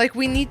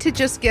 We need to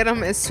just get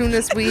him as soon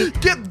as we...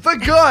 Get the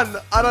gun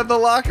out of the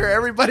locker,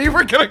 everybody.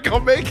 We're gonna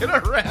go make an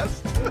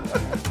arrest.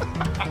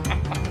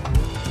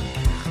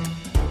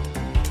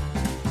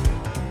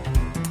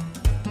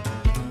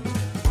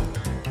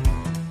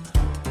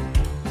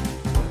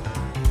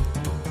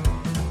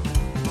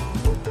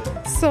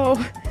 So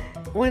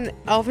when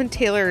Alvin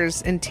Taylor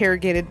is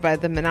interrogated by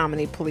the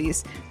Menomonie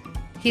police,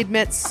 he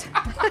admits...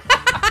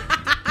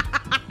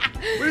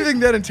 What do you think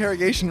that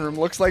interrogation room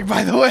looks like,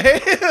 by the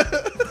way?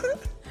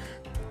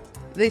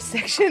 They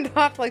sectioned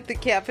off like the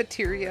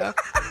cafeteria.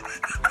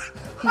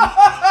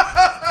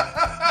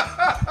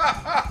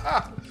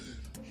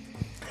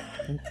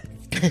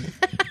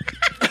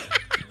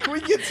 Can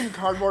we get some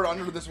cardboard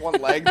under this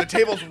one leg? The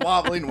table's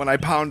wobbling when I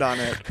pound on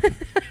it.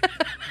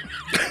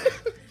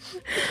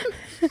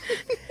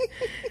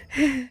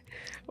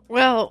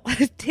 Well,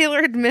 Taylor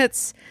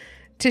admits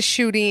to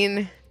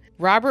shooting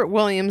Robert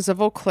Williams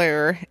of Eau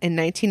Claire in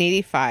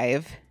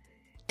 1985,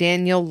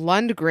 Daniel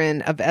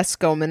Lundgren of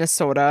Esco,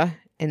 Minnesota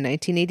in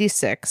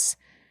 1986,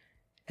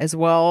 as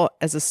well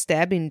as a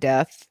stabbing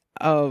death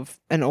of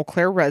an Eau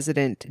Claire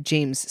resident,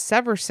 James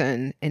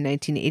Severson, in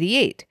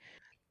 1988.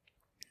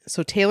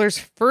 So Taylor's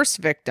first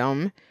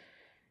victim,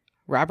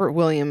 Robert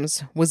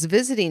Williams, was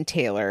visiting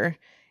Taylor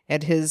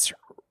at his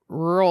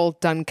rural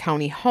Dunn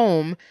County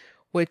home,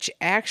 which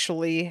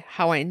actually,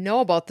 how I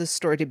know about this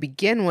story to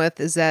begin with,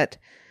 is that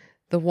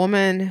the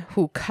woman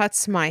who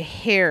cuts my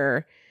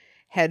hair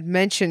had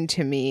mentioned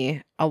to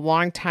me a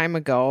long time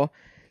ago,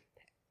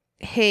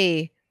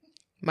 hey,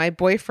 my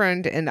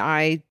boyfriend and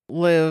I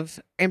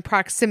live in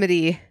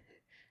proximity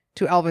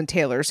to Alvin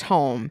Taylor's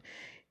home.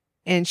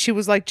 And she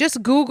was like,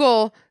 just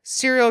Google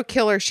serial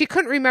killer. She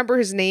couldn't remember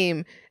his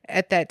name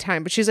at that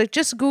time, but she's like,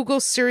 just Google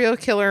serial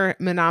killer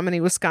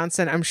Menomonie,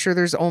 Wisconsin. I'm sure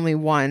there's only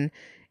one.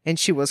 And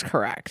she was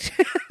correct.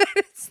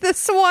 It's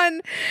this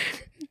one.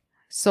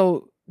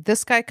 So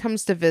this guy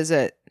comes to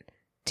visit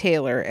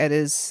Taylor at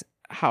his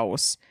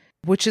house,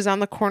 which is on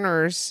the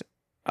corners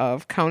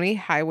of County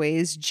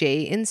Highways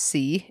J and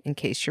C, in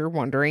case you're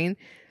wondering.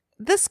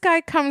 This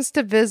guy comes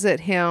to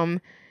visit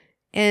him,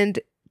 and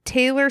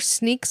Taylor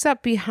sneaks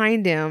up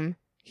behind him.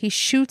 He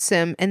shoots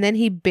him, and then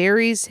he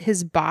buries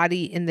his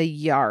body in the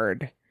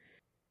yard.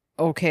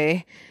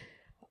 Okay.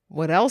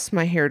 What else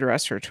my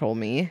hairdresser told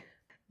me?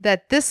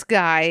 That this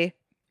guy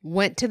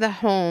went to the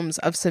homes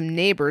of some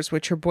neighbors,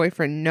 which her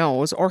boyfriend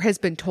knows or has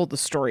been told the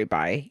story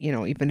by,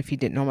 even if he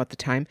didn't know him at the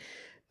time,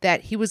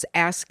 that he was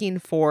asking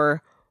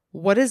for,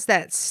 what is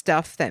that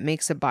stuff that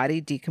makes a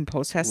body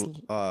decompose?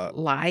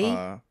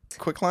 Lye?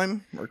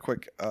 Quicklime or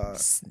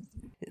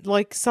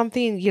like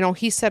something,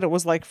 he said it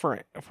was like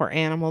for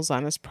animals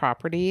on his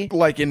property.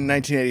 Like in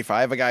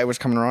 1985, a guy was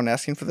coming around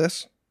asking for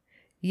this?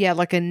 Yeah,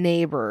 like a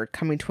neighbor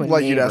coming to a neighbor.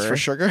 Like you'd ask for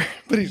sugar?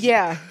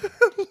 Yeah.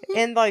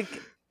 And like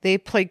they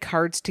played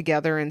cards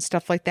together and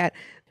stuff like that.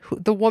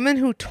 The woman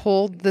who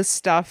told this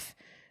stuff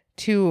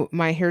to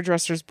my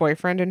hairdresser's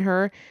boyfriend and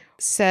her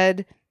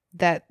said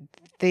that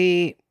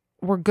they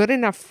were good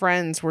enough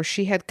friends where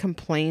she had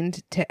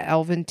complained to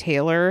Alvin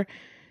Taylor,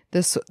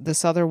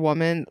 this other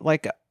woman,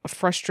 like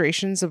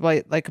frustrations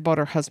about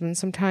her husband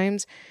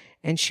sometimes,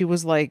 and she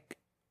was like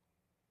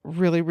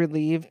really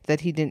relieved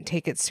that he didn't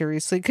take it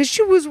seriously because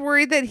she was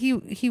worried that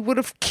he would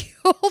have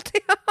killed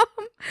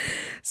him.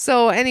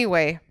 So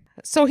anyway,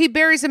 so he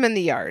buries him in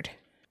the yard.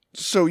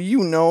 So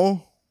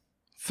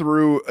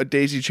through a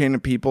daisy chain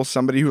of people,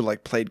 somebody who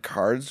like played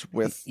cards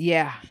with.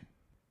 Yeah.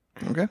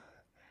 Okay.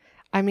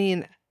 I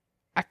mean,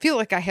 I feel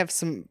like I have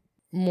some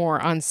more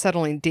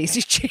unsettling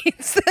daisy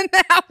chains than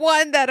that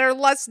one that are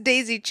less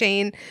daisy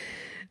chain.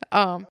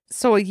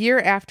 So a year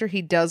after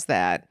he does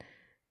that,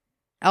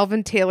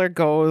 Alvin Taylor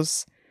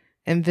goes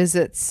and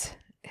visits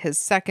his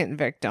second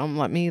victim.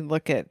 Let me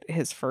look at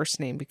his first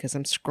name because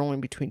I'm scrolling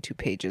between two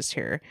pages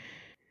here.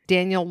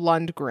 Daniel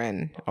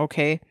Lundgren.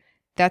 Okay.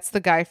 That's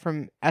the guy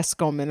from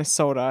Esco,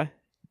 Minnesota.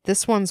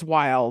 This one's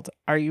wild.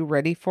 Are you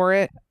ready for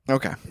it?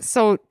 Okay.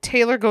 So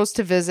Taylor goes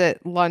to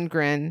visit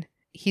Lundgren.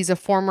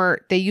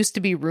 They used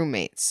to be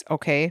roommates,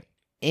 okay?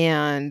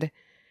 And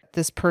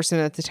this person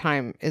at the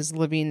time is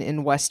living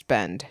in West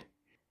Bend.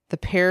 The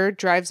pair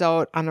drives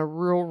out on a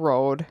rural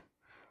road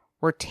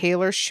where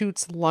Taylor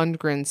shoots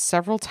Lundgren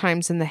several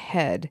times in the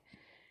head,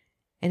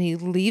 and he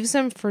leaves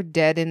him for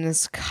dead in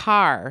his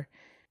car.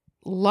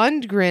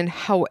 Lundgren,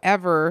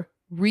 however,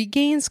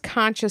 regains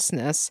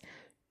consciousness,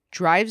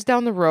 drives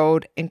down the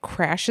road, and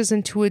crashes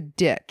into a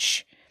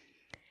ditch.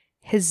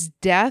 His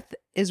death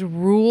is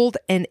ruled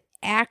an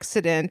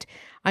accident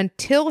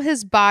until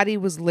his body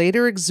was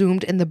later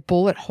exhumed and the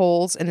bullet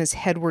holes in his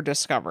head were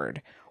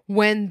discovered.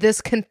 When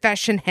this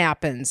confession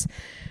happens.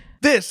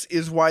 This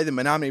is why the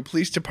Menomonie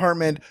Police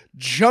Department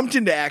jumped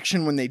into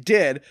action when they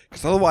did,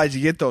 because otherwise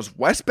you get those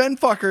West Bend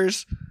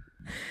fuckers.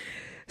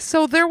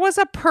 So there was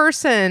a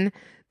person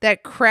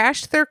that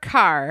crashed their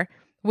car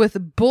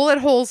with bullet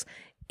holes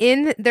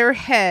in their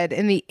head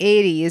in the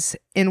 80s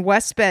in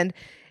West Bend.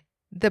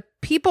 The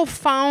people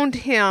found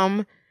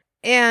him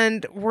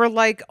and were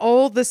like,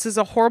 oh, this is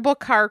a horrible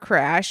car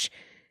crash.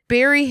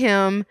 Bury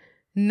him.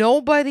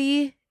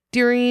 Nobody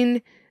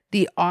during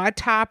the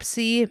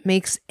autopsy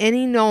makes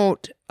any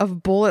note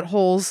of bullet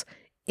holes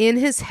in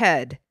his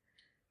head.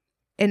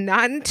 And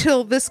not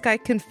until this guy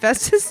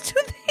confesses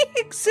do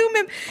they exhume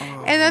him.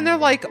 Oh. And then they're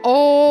like,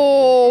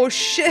 oh,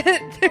 shit,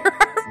 there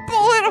are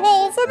bullet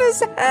holes in his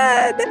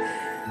head.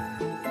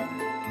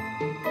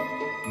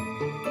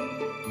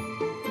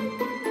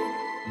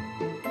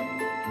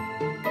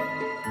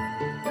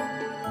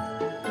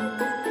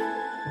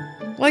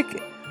 Like,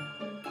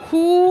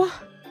 who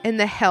in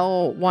the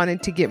hell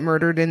wanted to get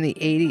murdered in the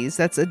 80s?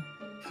 That's a...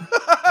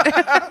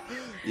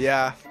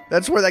 Yeah.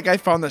 That's where that guy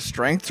found the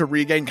strength to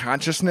regain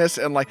consciousness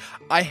and like,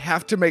 I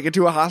have to make it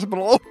to a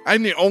hospital.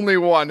 I'm the only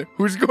one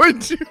who's going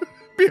to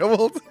be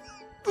able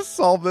to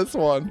solve this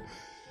one.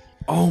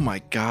 Oh my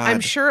God.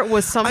 I'm sure it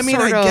was some I mean,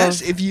 sort I of...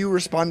 guess if you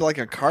respond to like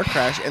a car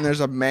crash and there's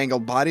a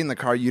mangled body in the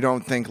car, you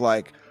don't think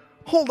like,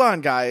 hold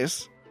on,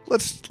 guys.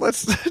 Let's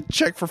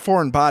check for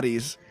foreign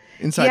bodies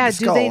inside the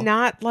skull. Yeah, do they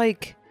not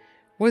like...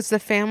 Was the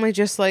family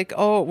just like,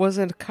 oh, it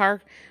wasn't a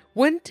car?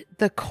 Wouldn't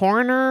the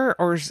coroner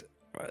or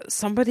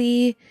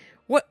somebody...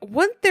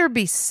 Wouldn't there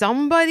be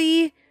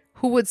somebody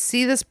who would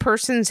see this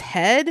person's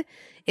head?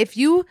 If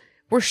you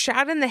were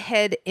shot in the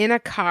head in a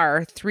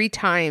car 3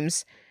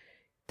 times,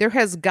 there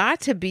has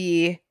got to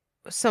be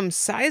some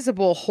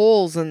sizable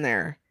holes in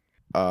there.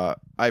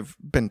 I've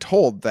been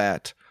told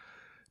that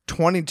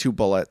 22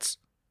 bullets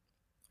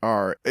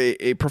are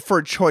a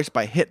preferred choice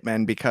by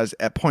hitmen because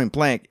at point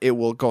blank, it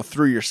will go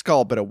through your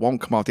skull, but it won't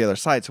come out the other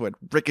side, so it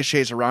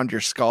ricochets around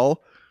your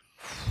skull.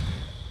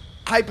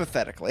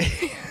 Hypothetically.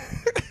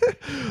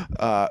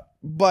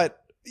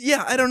 But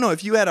yeah, I don't know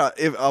if you had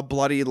a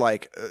bloody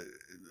like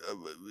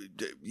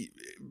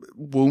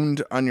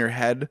wound on your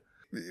head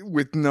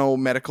with no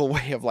medical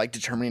way of like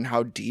determining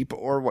how deep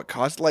or what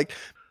caused, like,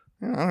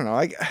 I don't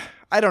know.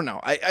 I don't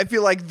know. I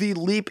feel like the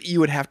leap you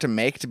would have to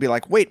make to be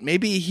like, wait,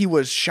 maybe he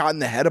was shot in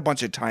the head a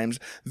bunch of times,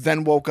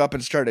 then woke up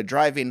and started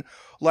driving,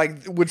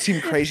 like, would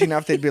seem crazy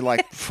enough. They'd be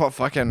like,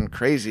 fucking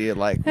crazy,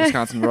 like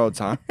Wisconsin roads,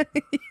 huh?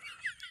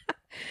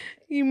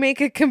 You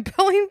make a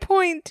compelling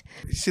point.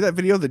 You see that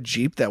video of the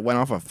Jeep that went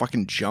off a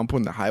fucking jump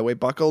when the highway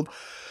buckled?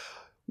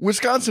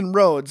 Wisconsin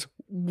roads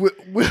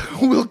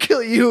will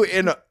kill you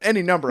in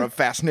any number of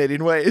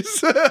fascinating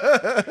ways.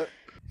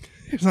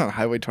 It's not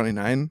Highway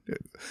 29.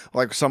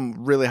 Like some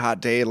really hot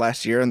day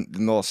last year in the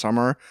middle of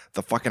summer,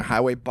 the fucking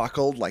highway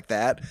buckled like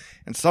that.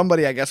 And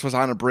somebody, I guess, was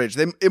on a bridge.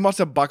 It must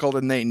have buckled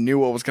and they knew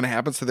what was going to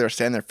happen. So they were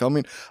standing there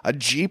filming. A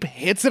Jeep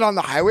hits it on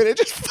the highway and it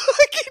just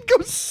fucking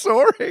goes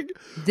soaring.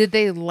 Did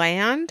they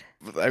land?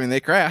 I mean, they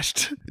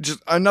crashed.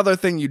 Just another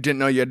thing you didn't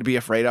know you had to be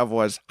afraid of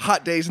was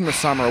hot days in the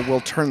summer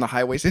will turn the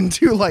highways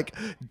into like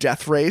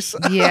death race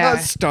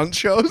stunt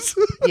shows.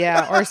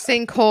 Yeah, or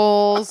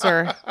sinkholes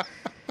or...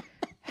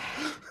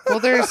 Well,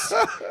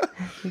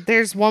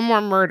 there's one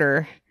more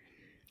murder.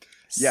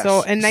 Yes. So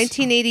in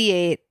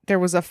 1988, there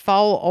was a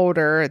foul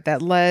odor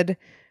that led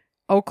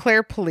Eau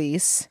Claire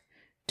police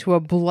to a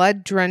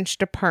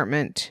blood-drenched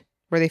apartment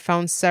where they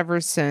found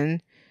Severson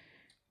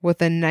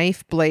with a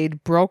knife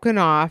blade broken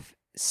off,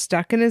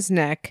 stuck in his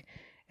neck,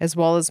 as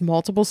well as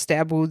multiple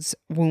stab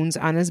wounds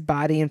on his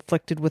body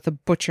inflicted with a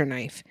butcher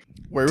knife.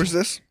 Where was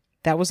this?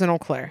 That was in Eau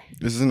Claire.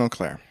 This is in Eau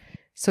Claire.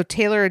 So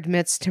Taylor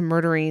admits to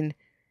murdering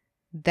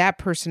that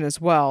person as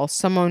well,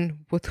 someone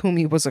with whom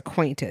he was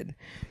acquainted.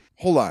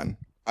 Hold on.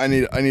 I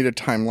need a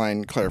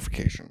timeline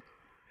clarification.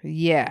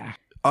 Yeah.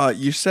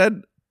 You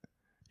said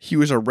he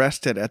was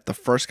arrested at the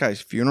first guy's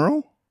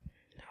funeral?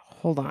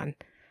 Hold on.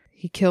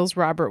 He kills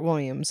Robert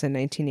Williams in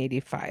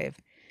 1985.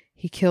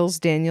 He kills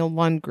Daniel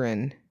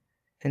Lundgren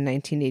in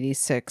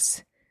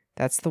 1986.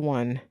 That's the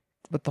one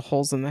with the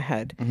holes in the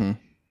head. Mm-hmm.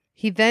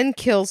 He then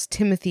kills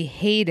Timothy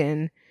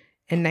Hayden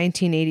in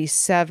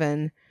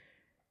 1987.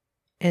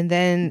 And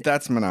then...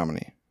 That's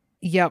Menomonie.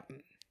 Yep.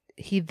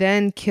 He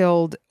then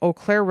killed Eau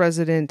Claire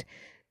resident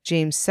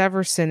James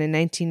Severson in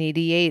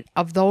 1988.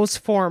 Of those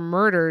 4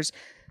 murders,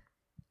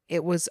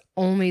 it was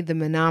only the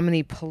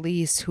Menomonie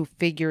police who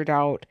figured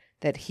out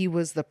that he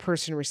was the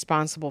person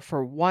responsible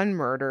for one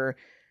murder,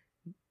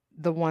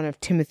 the one of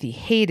Timothy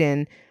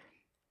Hayden.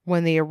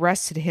 When they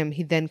arrested him,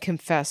 he then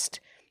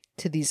confessed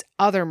to these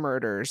other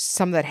murders,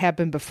 some that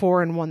happened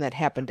before and one that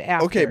happened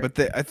after. Okay, but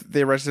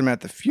they arrested him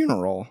at the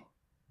funeral.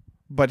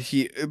 But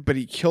he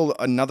killed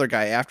another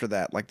guy after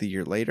that, like the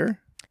year later?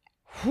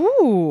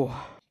 Whew.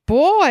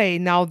 Boy,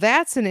 now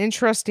that's an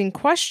interesting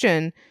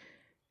question.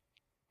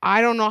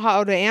 I don't know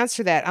how to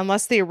answer that.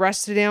 Unless they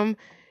arrested him,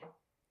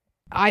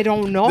 I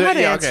don't know how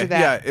to answer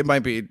that. Yeah, it might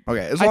be.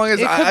 Okay, as long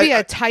as it could be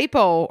a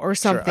typo or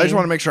something. Sure. I just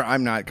want to make sure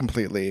I'm not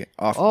completely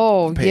off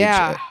the page.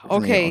 Yeah.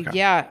 Okay,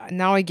 yeah.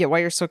 Now I get why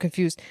you're so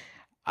confused.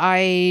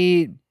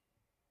 Hot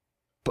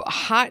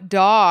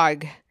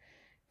dog.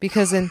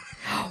 Because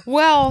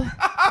well,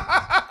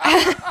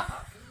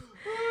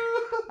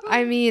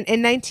 I mean,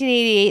 in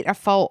 1988, a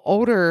foul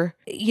odor,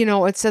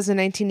 it says in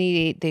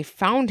 1988 they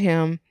found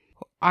him.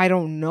 I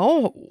don't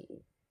know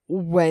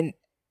when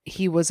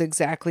he was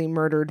exactly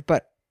murdered,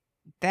 but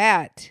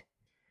that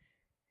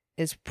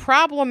is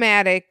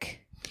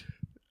problematic.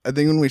 I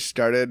think when we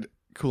started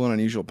Cool and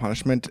Unusual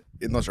Punishment,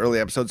 in those early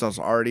episodes, I was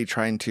already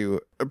trying to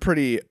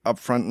pretty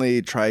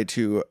upfrontly try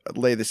to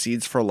lay the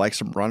seeds for like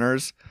some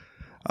runners.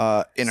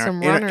 In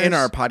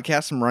our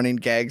podcast, some running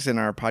gags in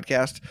our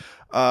podcast.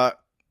 And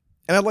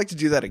I'd like to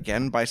do that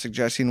again by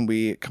suggesting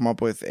we come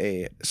up with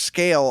a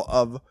scale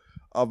of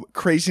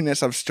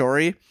craziness of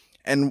story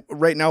And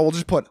right now we'll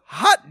just put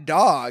hot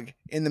dog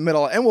in the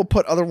middle, and we'll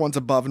put other ones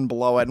above and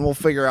below it, and we'll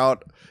figure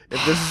out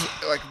if this is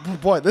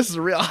like, boy, this is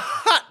a real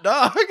hot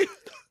dog.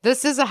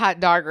 This is a hot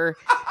dogger.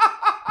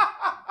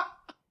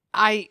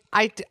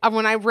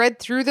 When I read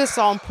through this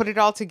all and put it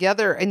all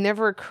together, it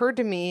never occurred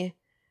to me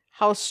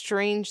how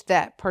strange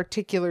that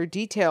particular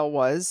detail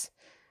was.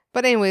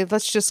 But anyway,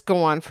 let's just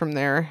go on from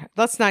there.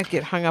 Let's not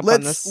get hung up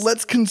on this.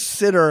 Let's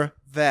consider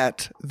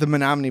that the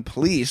Menomonie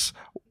police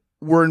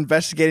were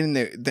investigating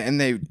and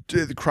they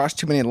crossed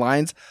too many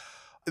lines.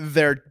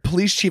 Their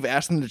police chief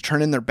asked them to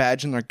turn in their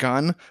badge and their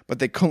gun, but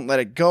they couldn't let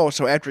it go.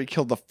 So after he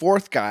killed the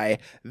fourth guy,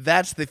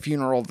 that's the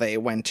funeral they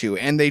went to.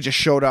 And they just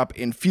showed up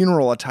in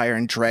funeral attire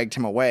and dragged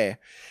him away.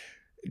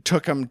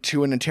 Took him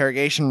to an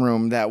interrogation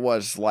room that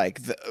was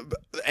like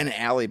an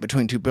alley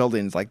between two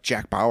buildings, like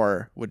Jack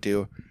Bauer would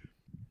do.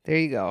 There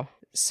you go.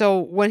 So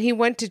when he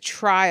went to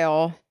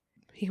trial,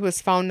 he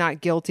was found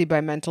not guilty by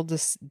mental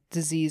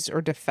disease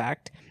or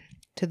defect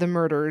to the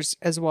murders,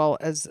 as well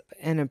as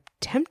an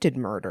attempted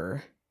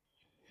murder.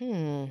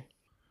 What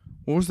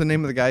was the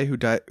name of the guy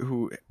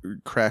who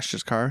crashed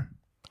his car?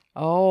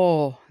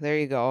 Oh, there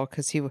you go.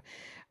 Because he, were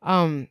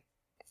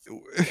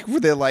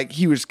they like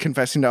he was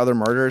confessing to other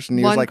murders, and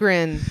he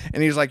Lundgren. was like,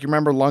 and he's like, you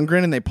remember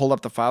Lundgren? And they pulled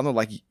up the file, and they're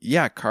like,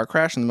 yeah, car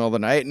crash in the middle of the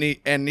night,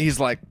 and he's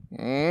like,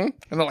 and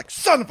they're like,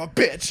 son of a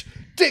bitch,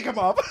 dig him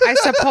up. I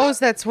suppose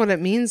that's what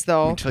it means,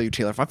 though. Let me tell you,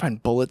 Taylor, if I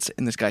find bullets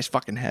in this guy's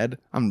fucking head,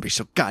 I'm gonna be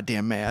so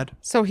goddamn mad.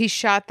 So he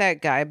shot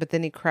that guy, but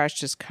then he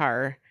crashed his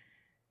car.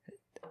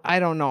 I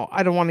don't know.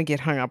 I don't want to get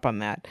hung up on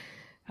that.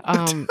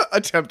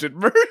 Attempted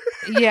murder.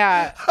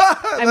 Yeah.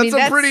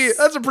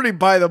 That's a pretty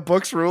by the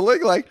books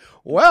ruling. Like,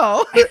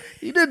 well,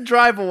 he did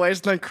drive away and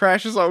then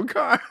crash his own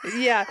car.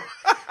 Yeah.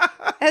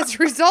 As a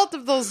result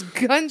of those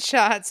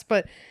gunshots.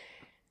 But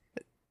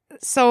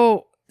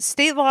so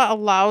state law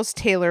allows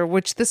Taylor,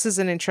 which this is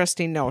an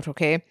interesting note.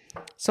 Okay.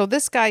 So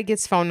this guy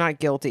gets found not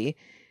guilty.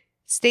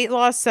 State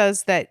law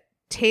says that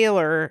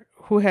Taylor,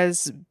 who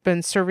has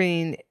been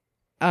serving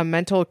a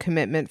mental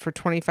commitment for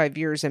 25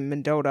 years in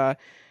Mendota,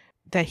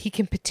 that he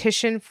can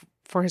petition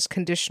for his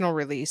conditional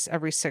release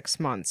every 6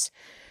 months.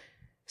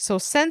 So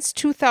since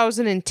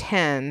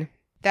 2010,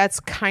 that's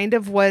kind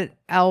of what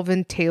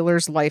Alvin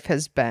Taylor's life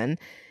has been,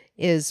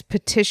 is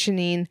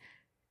petitioning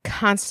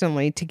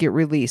constantly to get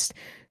released.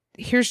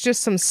 Here's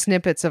just some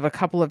snippets of a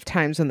couple of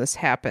times when this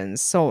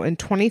happens. So in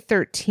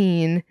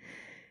 2013,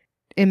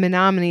 in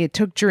Menomonie, it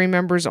took jury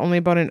members only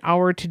about an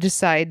hour to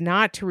decide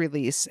not to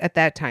release, at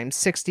that time,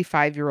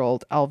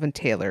 65-year-old Alvin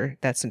Taylor.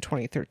 That's in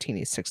 2013.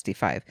 He's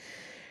 65.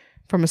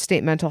 From a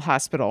state mental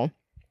hospital.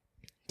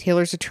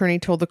 Taylor's attorney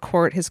told the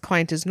court his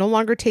client is no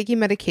longer taking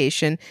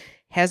medication,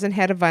 hasn't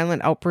had a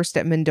violent outburst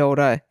at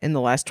Mendota in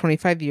the last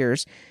 25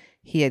 years.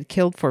 He had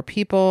killed 4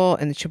 people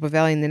in the Chippewa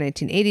Valley in the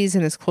 1980s.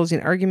 In his closing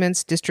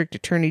arguments, District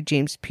Attorney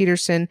James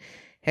Peterson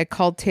had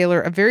called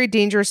Taylor a very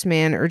dangerous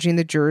man, urging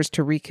the jurors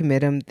to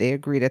recommit him. They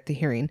agreed at the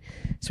hearing.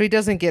 So he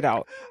doesn't get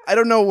out. I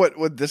don't know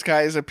what this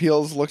guy's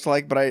appeals looks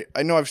like, but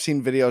I know I've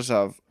seen videos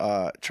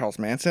of Charles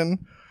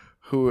Manson,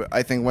 who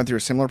I think went through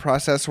a similar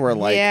process where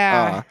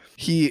like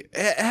he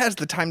has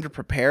the time to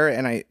prepare,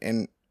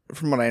 and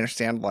from what I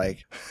understand,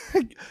 like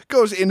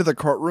goes into the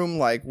courtroom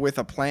like with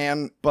a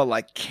plan, but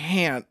like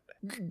can't.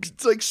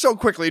 It's like so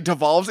quickly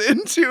devolves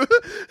into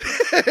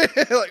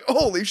like,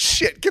 holy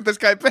shit, get this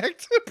guy back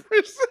to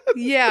prison.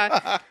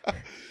 Yeah.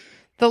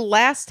 The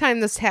last time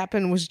this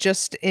happened was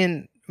just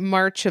in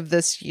March of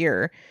this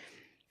year.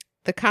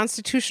 The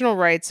constitutional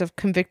rights of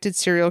convicted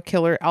serial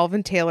killer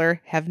Alvin Taylor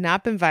have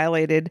not been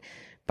violated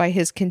by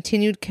his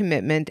continued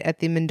commitment at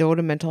the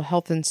Mendota Mental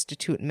Health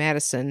Institute in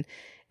Madison.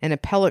 An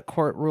appellate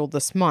court ruled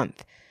this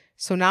month.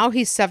 So now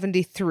he's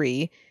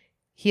 73.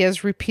 He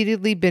has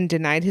repeatedly been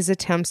denied his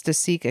attempts to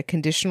seek a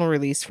conditional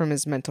release from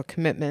his mental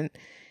commitment.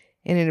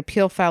 In an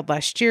appeal filed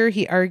last year,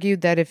 he argued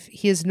that if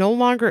he is no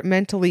longer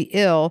mentally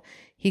ill,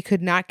 he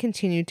could not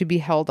continue to be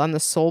held on the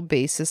sole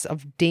basis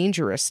of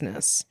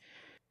dangerousness.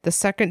 The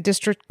Second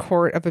District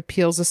Court of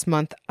Appeals this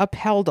month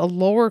upheld a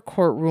lower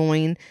court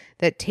ruling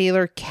that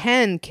Taylor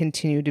can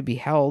continue to be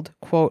held,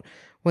 quote,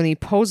 when he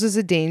poses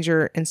a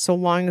danger and so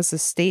long as the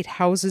state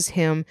houses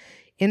him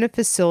in a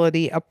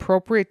facility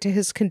appropriate to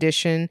his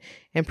condition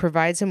and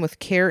provides him with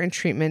care and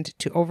treatment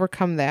to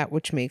overcome that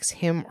which makes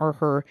him or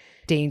her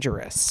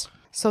dangerous.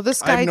 So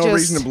this guy I have no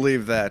reason to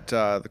believe that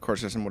the court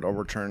system would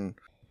overturn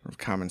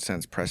common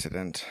sense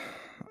precedent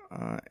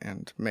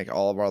and make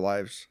all of our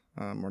lives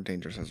more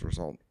dangerous as a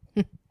result.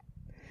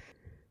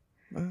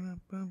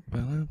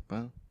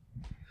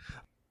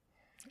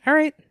 All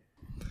right.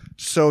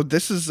 So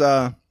this is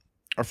our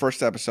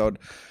first episode.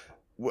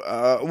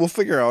 We'll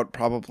figure out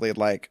probably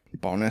like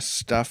bonus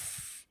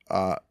stuff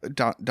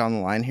down the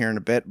line here in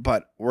a bit,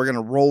 but we're going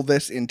to roll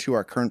this into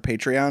our current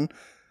Patreon,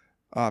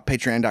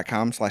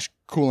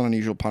 patreon.com/cool and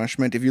unusual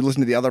punishment. If you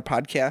listen to the other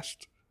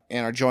podcast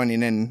and are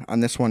joining in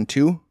on this one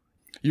too,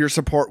 your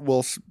support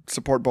will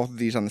support both of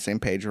these on the same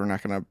page. We're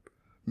not going to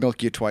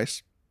milk you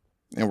twice.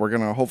 And we're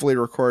going to hopefully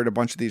record a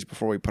bunch of these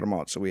before we put them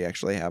out, so we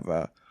actually have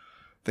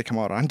they come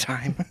out on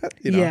time.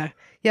 You know? Yeah.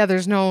 Yeah,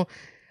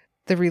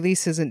 the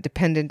release isn't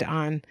dependent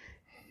on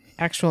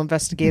actual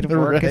investigative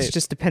work. Right. It's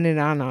just dependent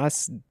on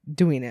us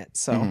doing it.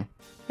 So,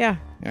 yeah.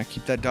 Yeah,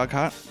 keep that dog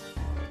hot.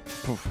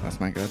 Poof, that's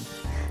my good.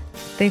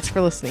 Thanks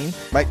for listening.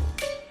 Bye.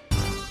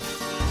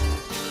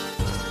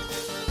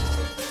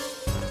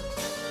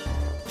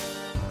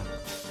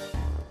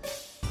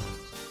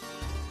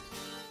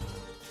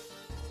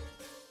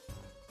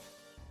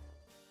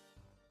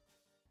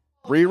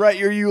 Rewrite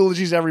your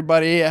eulogies,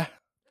 everybody.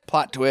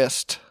 Plot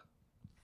twist.